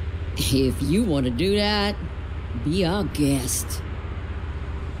 If you want to do that, be our guest.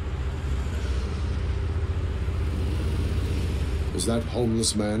 Is that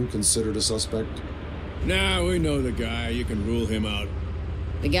homeless man considered a suspect? Nah, we know the guy. You can rule him out.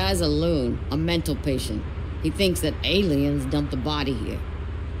 The guy's a loon, a mental patient. He thinks that aliens dumped the body here.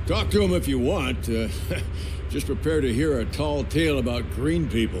 Talk to him if you want. Just prepare to hear a tall tale about green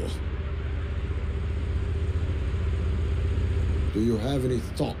people. Do you have any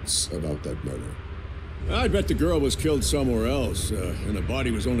thoughts about that murder? I'd bet the girl was killed somewhere else, and the body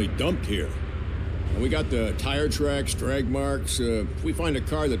was only dumped here. And we got the tire tracks, drag marks. If we find a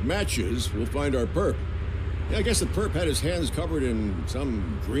car that matches, we'll find our perp. Yeah, I guess the perp had his hands covered in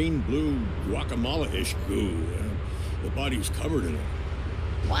some green-blue guacamole-ish goo. The body's covered in it.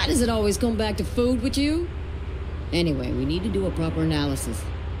 Why does it always come back to food with you? Anyway, we need to do a proper analysis.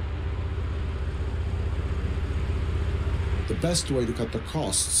 The best way to cut the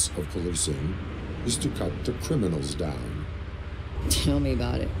costs of policing is to cut the criminals down. Tell me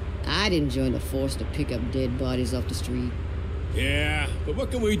about it. I didn't join the force to pick up dead bodies off the street. Yeah, but what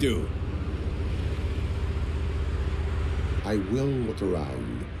can we do? I will look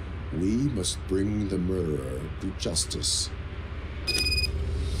around. We must bring the murderer to justice.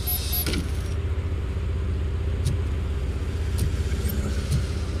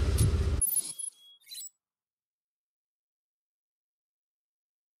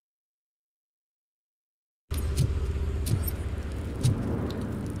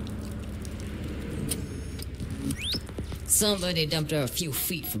 Somebody dumped her a few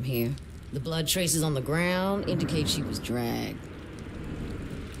feet from here. The blood traces on the ground indicate she was dragged.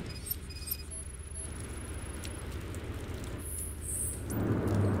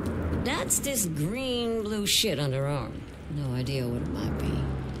 That's this green-blue shit under her arm. No idea what it might be,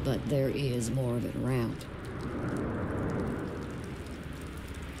 but there is more of it around.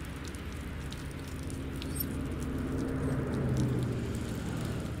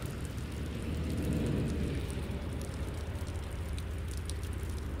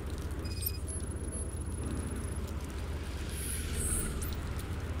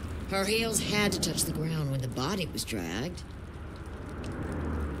 Her heels had to touch the ground when the body was dragged.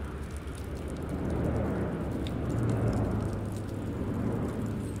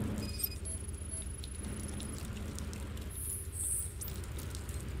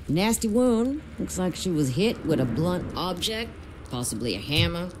 Nasty wound. Looks like she was hit with a blunt object, possibly a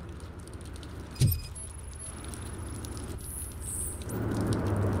hammer.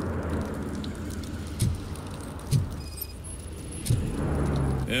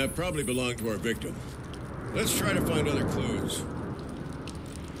 Yeah, probably belonged to our victim. Let's try to find other clues.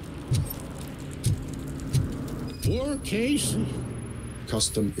 War case?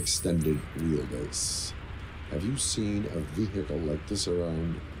 Custom extended wheelbase. Have you seen a vehicle like this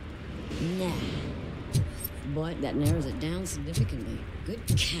around? Nah. But that narrows it down significantly. Good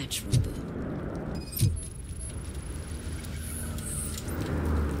catch, Robo.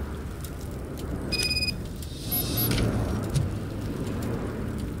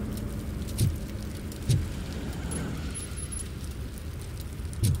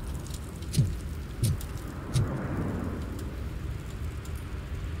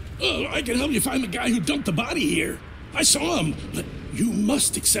 I can help you find the guy who dumped the body here. I saw him, but you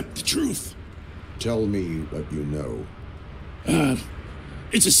must accept the truth. Tell me what you know.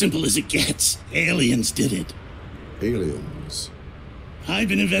 It's as simple as it gets. Aliens did it. Aliens? I've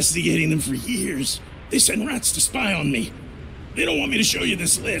been investigating them for years. They send rats to spy on me. They don't want me to show you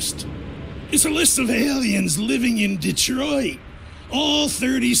this list. It's a list of aliens living in Detroit. All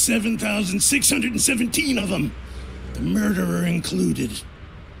 37,617 of them. The murderer included.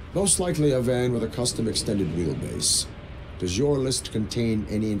 Most likely a van with a custom extended wheelbase. Does your list contain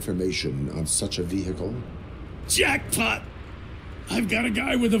any information on such a vehicle? Jackpot! I've got a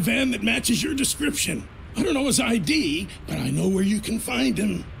guy with a van that matches your description. I don't know his ID, but I know where you can find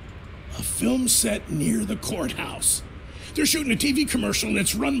him. A film set near the courthouse. They're shooting a TV commercial and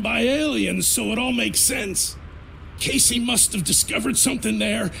it's run by aliens, so it all makes sense. Casey must have discovered something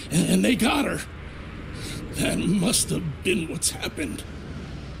there, and they got her. That must have been what's happened.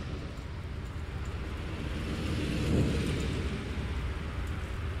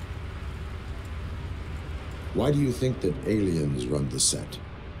 Why do you think that aliens run the set?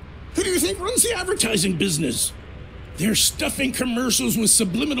 Who do you think runs the advertising business? They're stuffing commercials with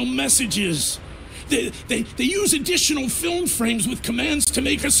subliminal messages. They use additional film frames with commands to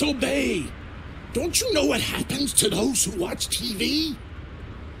make us obey. Don't you know what happens to those who watch TV?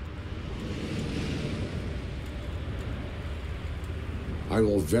 I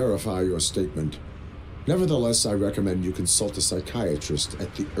will verify your statement. Nevertheless, I recommend you consult a psychiatrist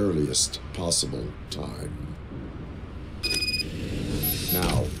at the earliest possible time.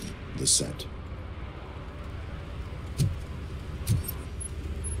 Now, the set.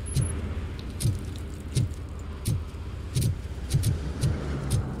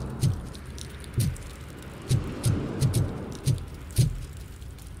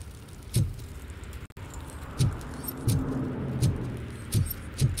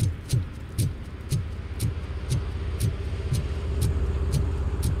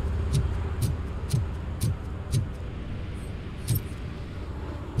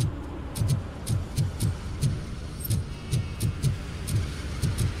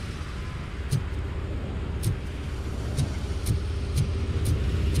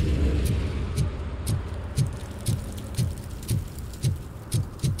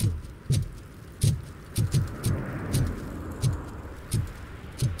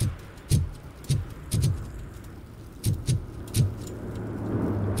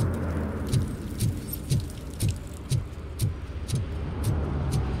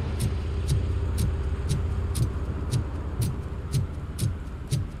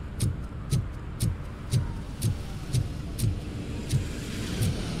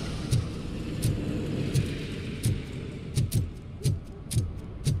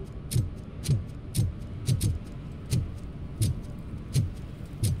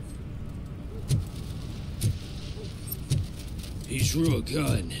 He drew a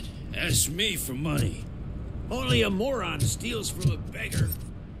gun and asked me for money. Only a moron steals from a beggar.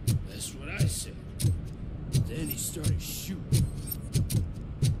 That's what I said. Then he started shooting.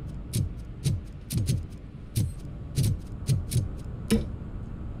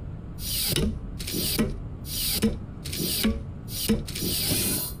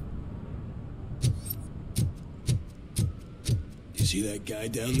 You see that guy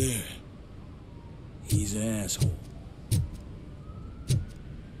down there? He's an asshole.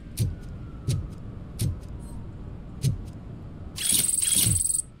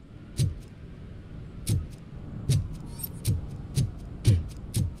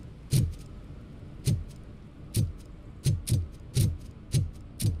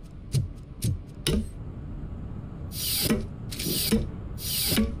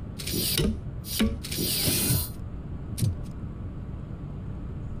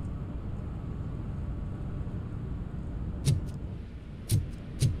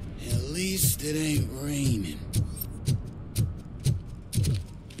 At least it ain't raining.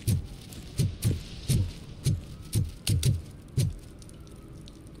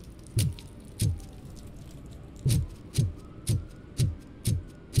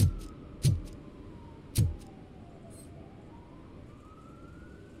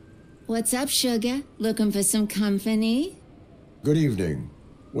 What's up, sugar? Looking for some company? Good evening.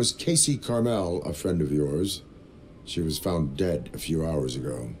 Was Casey Carmel a friend of yours? She was found dead a few hours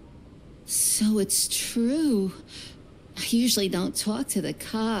ago. So it's true. I usually don't talk to the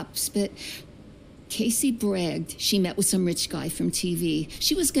cops, but Casey bragged she met with some rich guy from TV.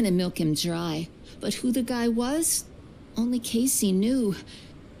 She was gonna milk him dry. But who the guy was? Only Casey knew.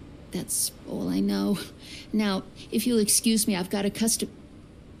 That's all I know. Now, if you'll excuse me, I've got a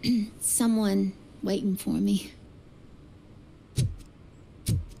someone waiting for me.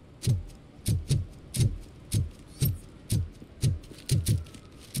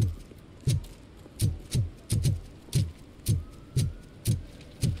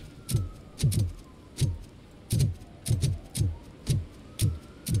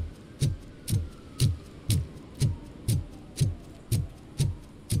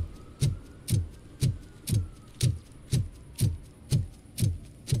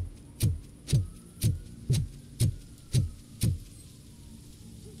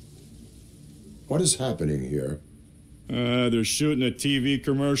 What is happening here? They're shooting a TV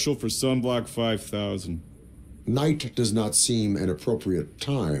commercial for Sunblock 5000. Night does not seem an appropriate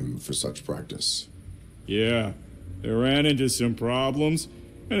time for such practice. Yeah, they ran into some problems,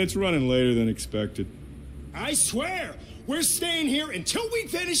 and it's running later than expected. I swear, we're staying here until we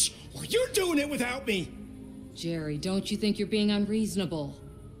finish, or you're doing it without me. Jerry, don't you think you're being unreasonable?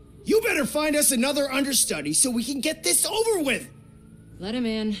 You better find us another understudy so we can get this over with. Let him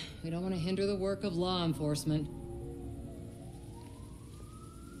in. We don't want to hinder the work of law enforcement.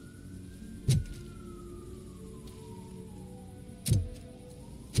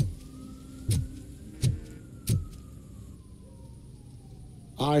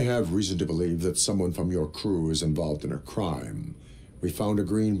 I have reason to believe that someone from your crew is involved in a crime. We found a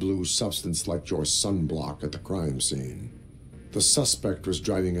green-blue substance like your sunblock at the crime scene. The suspect was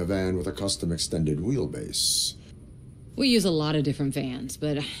driving a van with a custom extended wheelbase. We use a lot of different vans,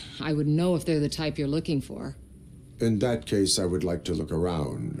 but I would know if they're the type you're looking for. In that case, I would like to look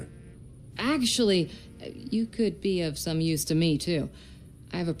around. Actually, you could be of some use to me, too.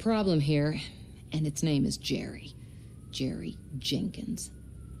 I have a problem here, and its name is Jerry. Jerry Jenkins.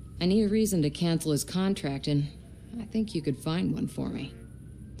 I need a reason to cancel his contract, and I think you could find one for me.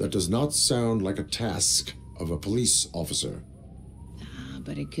 That does not sound like a task of a police officer.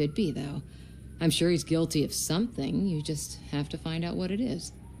 But it could be, though. I'm sure he's guilty of something. You just have to find out what it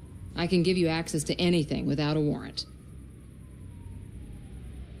is. I can give you access to anything without a warrant.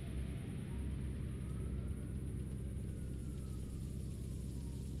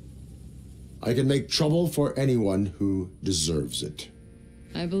 I can make trouble for anyone who deserves it.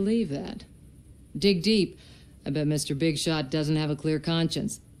 I believe that. Dig deep. I bet Mr. Big Shot doesn't have a clear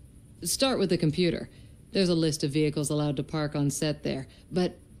conscience. Start with the computer. There's a list of vehicles allowed to park on set there,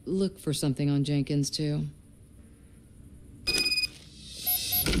 but look for something on Jenkins, too.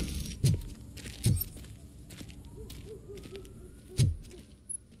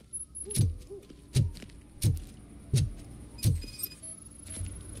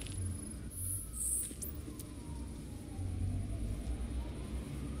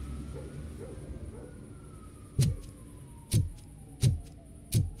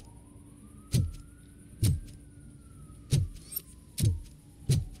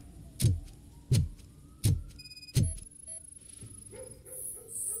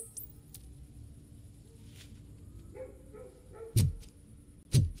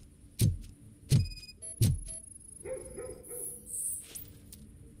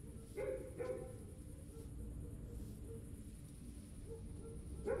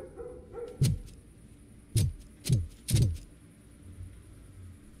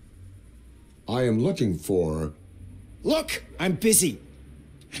 I am looking for... Look, I'm busy.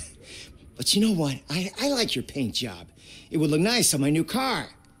 But you know what? I like your paint job. It would look nice on my new car.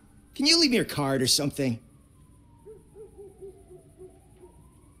 Can you leave me your card or something?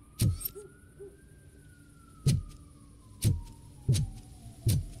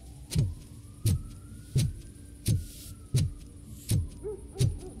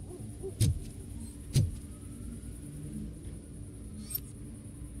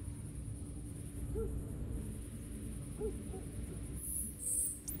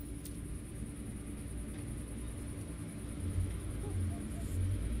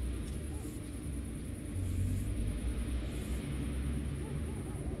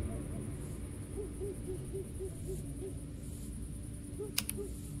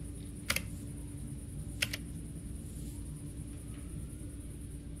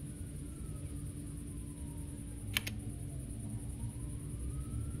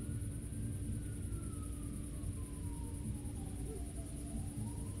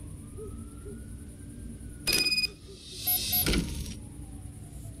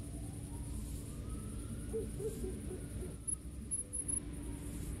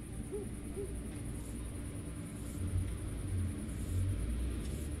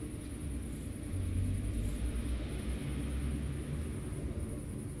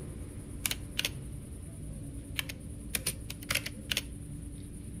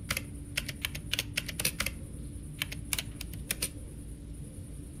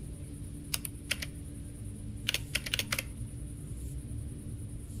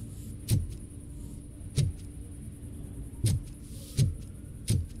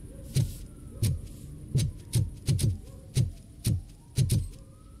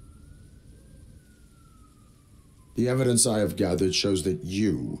 The evidence I have gathered shows that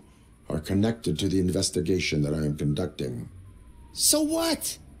you are connected to the investigation that I am conducting. So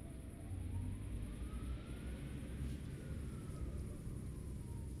what?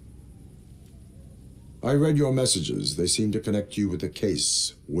 I read your messages. They seem to connect you with the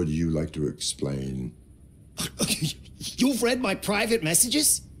case. Would you like to explain? You've read my private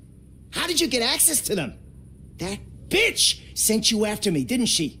messages? How did you get access to them? That bitch sent you after me, didn't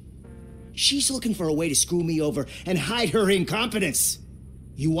she? She's looking for a way to screw me over and hide her incompetence.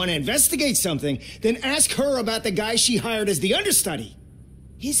 You want to investigate something, then ask her about the guy she hired as the understudy.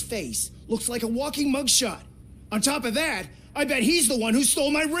 His face looks like a walking mugshot. On top of that, I bet he's the one who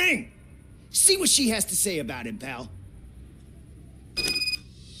stole my ring. See what she has to say about him, pal.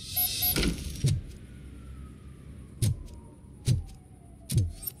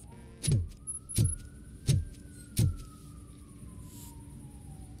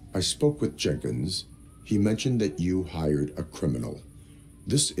 I spoke with Jenkins. He mentioned that you hired a criminal.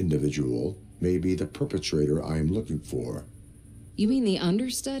 This individual may be the perpetrator I am looking for. You mean the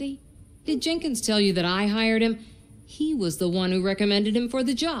understudy? Did Jenkins tell you that I hired him? He was the one who recommended him for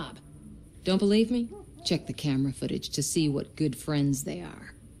the job. Don't believe me? Check the camera footage to see what good friends they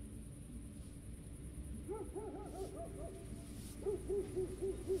are.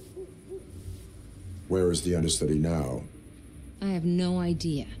 Where is the understudy now? I have no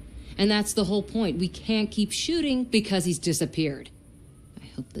idea. And that's the whole point. We can't keep shooting because he's disappeared. I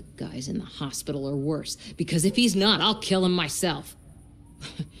hope the guy's in the hospital or worse, because if he's not, I'll kill him myself.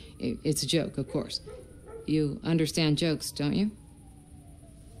 It's a joke, of course. You understand jokes, don't you?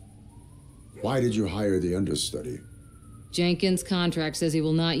 Why did you hire the understudy? Jenkins' contract says he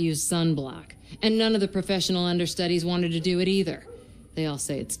will not use sunblock, and none of the professional understudies wanted to do it either. They all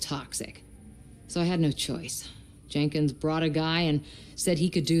say it's toxic. So I had no choice. Jenkins brought a guy and said he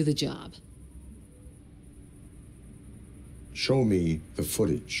could do the job. Show me the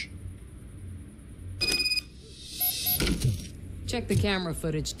footage. Check the camera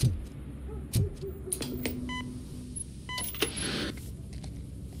footage.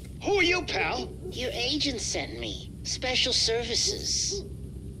 Who are you, pal? Your agent sent me. Special services.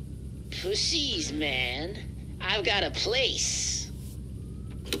 Pussies, man. I've got a place.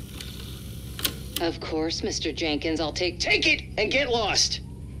 Of course, Mr. Jenkins, I'll take it and get lost.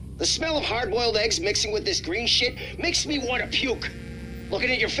 The smell of hard-boiled eggs mixing with this green shit makes me want to puke.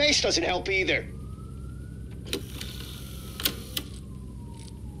 Looking at your face doesn't help either.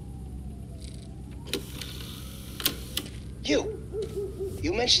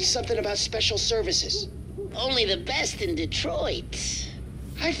 You mentioned something about special services. Only the best in Detroit.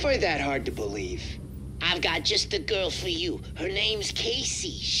 I find that hard to believe. I've got just the girl for you. Her name's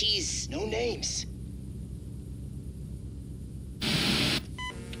Casey. She's... No names.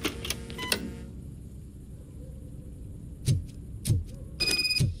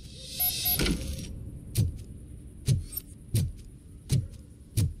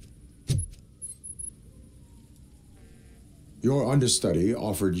 Your understudy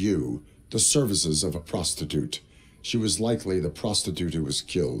offered you the services of a prostitute. She was likely the prostitute who was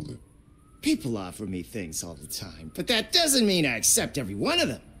killed. People offer me things all the time, but that doesn't mean I accept every one of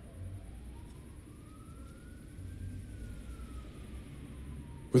them.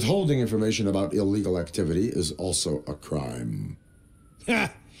 Withholding information about illegal activity is also a crime.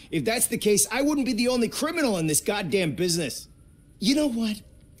 Ha! If that's the case, I wouldn't be the only criminal in this goddamn business. You know what?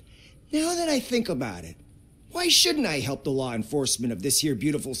 Now that I think about it, why shouldn't I help the law enforcement of this here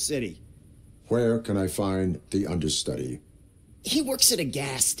beautiful city? Where can I find the understudy? He works at a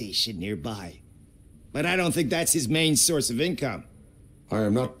gas station nearby. But I don't think that's his main source of income. I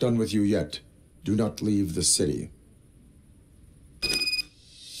am not done with you yet. Do not leave the city.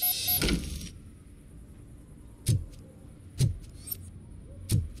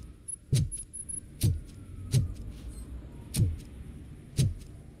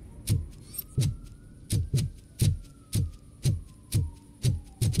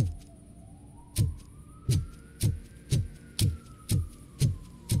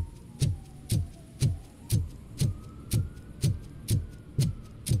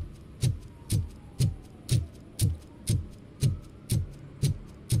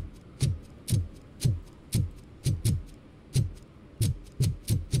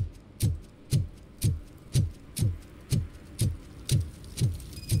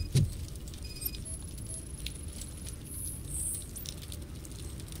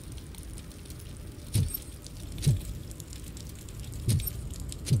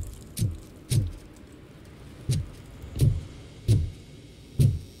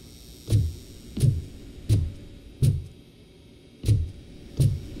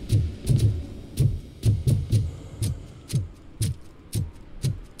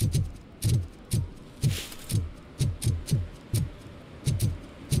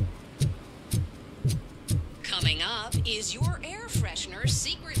 Coming up, is your air freshener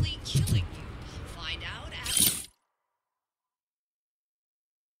secretly killing you? Find out after...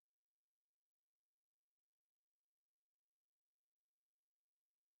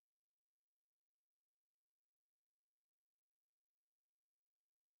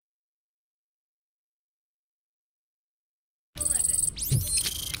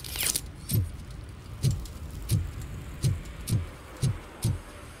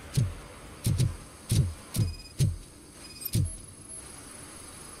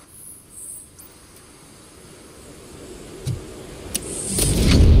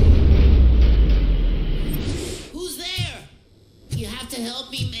 Who's there? You have to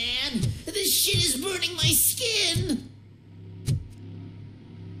help me, man. This shit is burning my skin.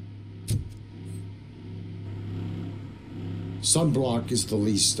 Sunblock is the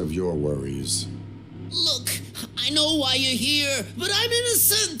least of your worries. Look, I know why you're here, but I'm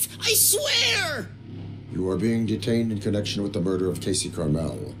innocent. I swear. You are being detained in connection with the murder of Casey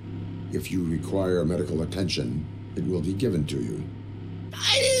Carmel. If you require medical attention, it will be given to you.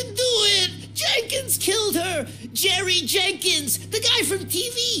 I didn't do it. Jenkins killed her. Jerry Jenkins, the guy from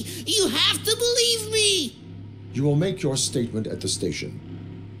TV. You have to believe me. You will make your statement at the station.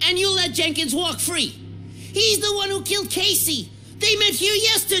 And you'll let Jenkins walk free. He's the one who killed Casey. They met here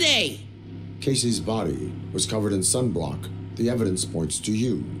yesterday. Casey's body was covered in sunblock. The evidence points to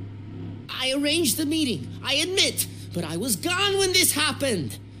you. I arranged the meeting, I admit, but I was gone when this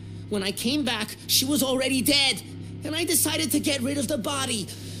happened. When I came back, she was already dead, and I decided to get rid of the body.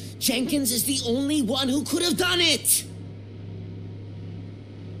 Jenkins is the only one who could have done it.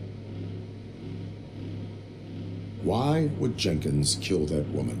 Why would Jenkins kill that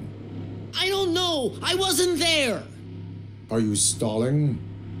woman? I don't know. I wasn't there. Are you stalling?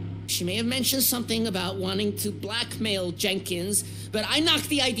 She may have mentioned something about wanting to blackmail Jenkins, but I knocked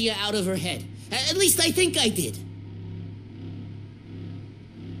the idea out of her head. At least I think I did.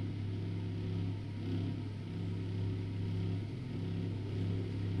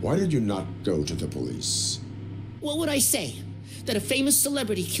 Why did you not go to the police? What would I say? That a famous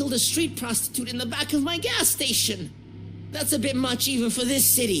celebrity killed a street prostitute in the back of my gas station? That's a bit much even for this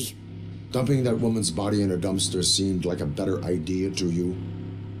city. Dumping that woman's body in a dumpster seemed like a better idea to you?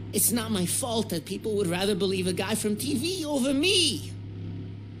 It's not my fault that people would rather believe a guy from TV over me.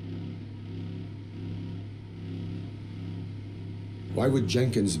 Why would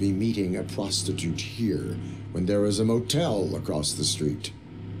Jenkins be meeting a prostitute here when there is a motel across the street?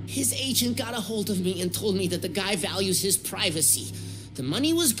 His agent got a hold of me and told me that the guy values his privacy. The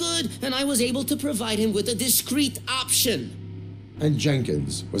money was good, and I was able to provide him with a discreet option. And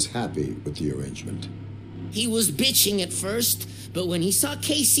Jenkins was happy with the arrangement. He was bitching at first, but when he saw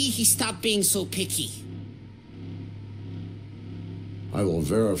Casey, he stopped being so picky. I will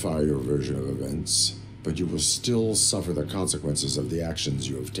verify your version of events. but you will still suffer the consequences of the actions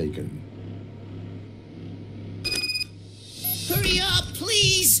you have taken. Hurry up,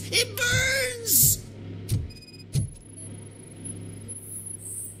 please! It burns!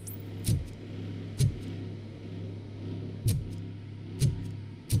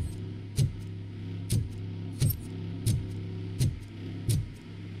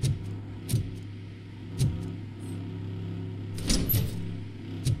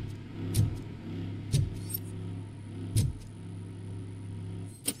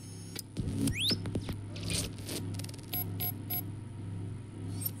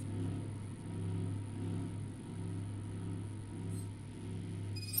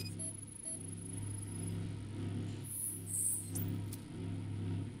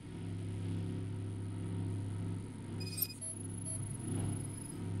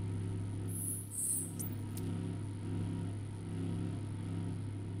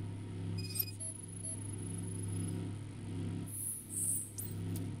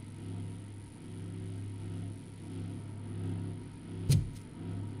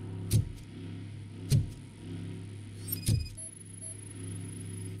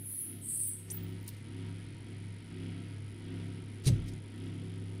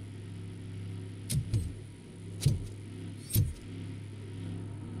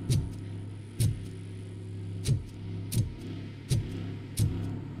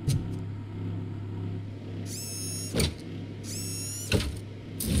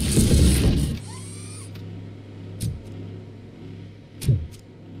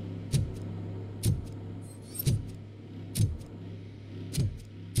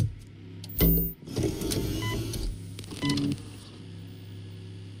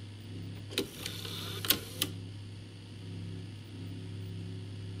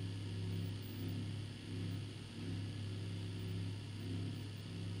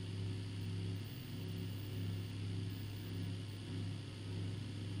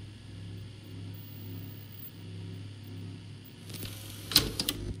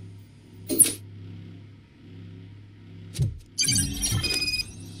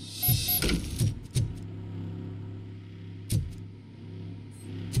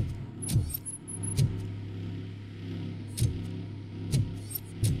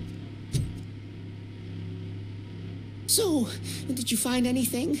 So, did you find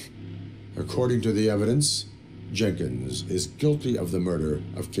anything? According to the evidence, Jenkins is guilty of the murder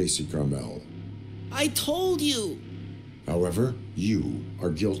of Casey Carmel. I told you! However, you are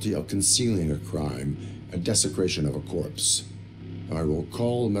guilty of concealing a crime and desecration of a corpse. I will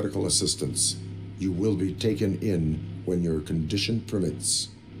call medical assistance. You will be taken in when your condition permits.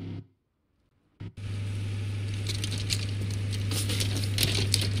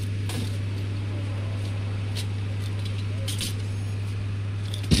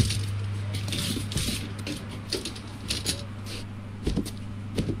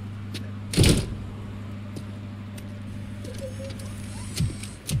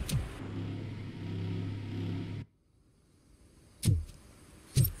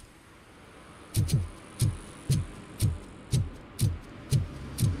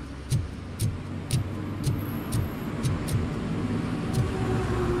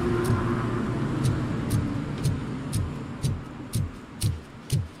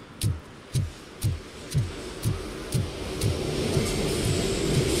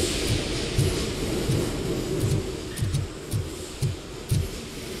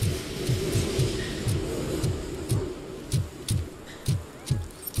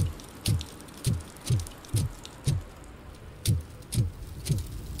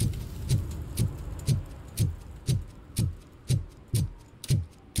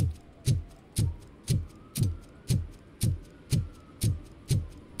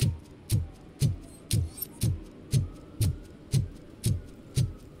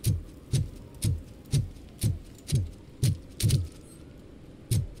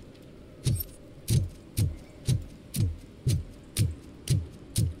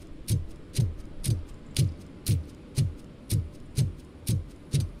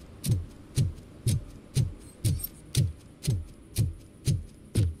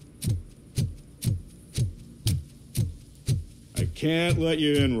 Can't let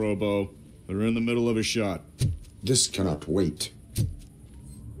you in, Robo. They're in the middle of a shot. This cannot wait.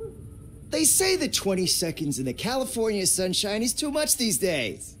 They say that 20 seconds in the California sunshine is too much these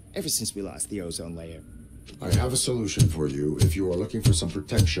days. Ever since we lost the ozone layer. I have a solution for you if you are looking for some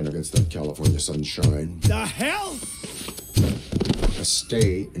protection against that California sunshine. The hell? A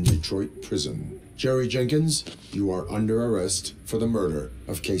stay in Detroit prison. Jerry Jenkins, you are under arrest for the murder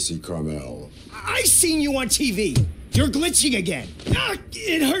of Casey Carmel. I seen you on TV. You're glitching again. Ah,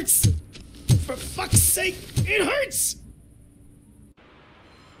 it hurts. For fuck's sake, it hurts!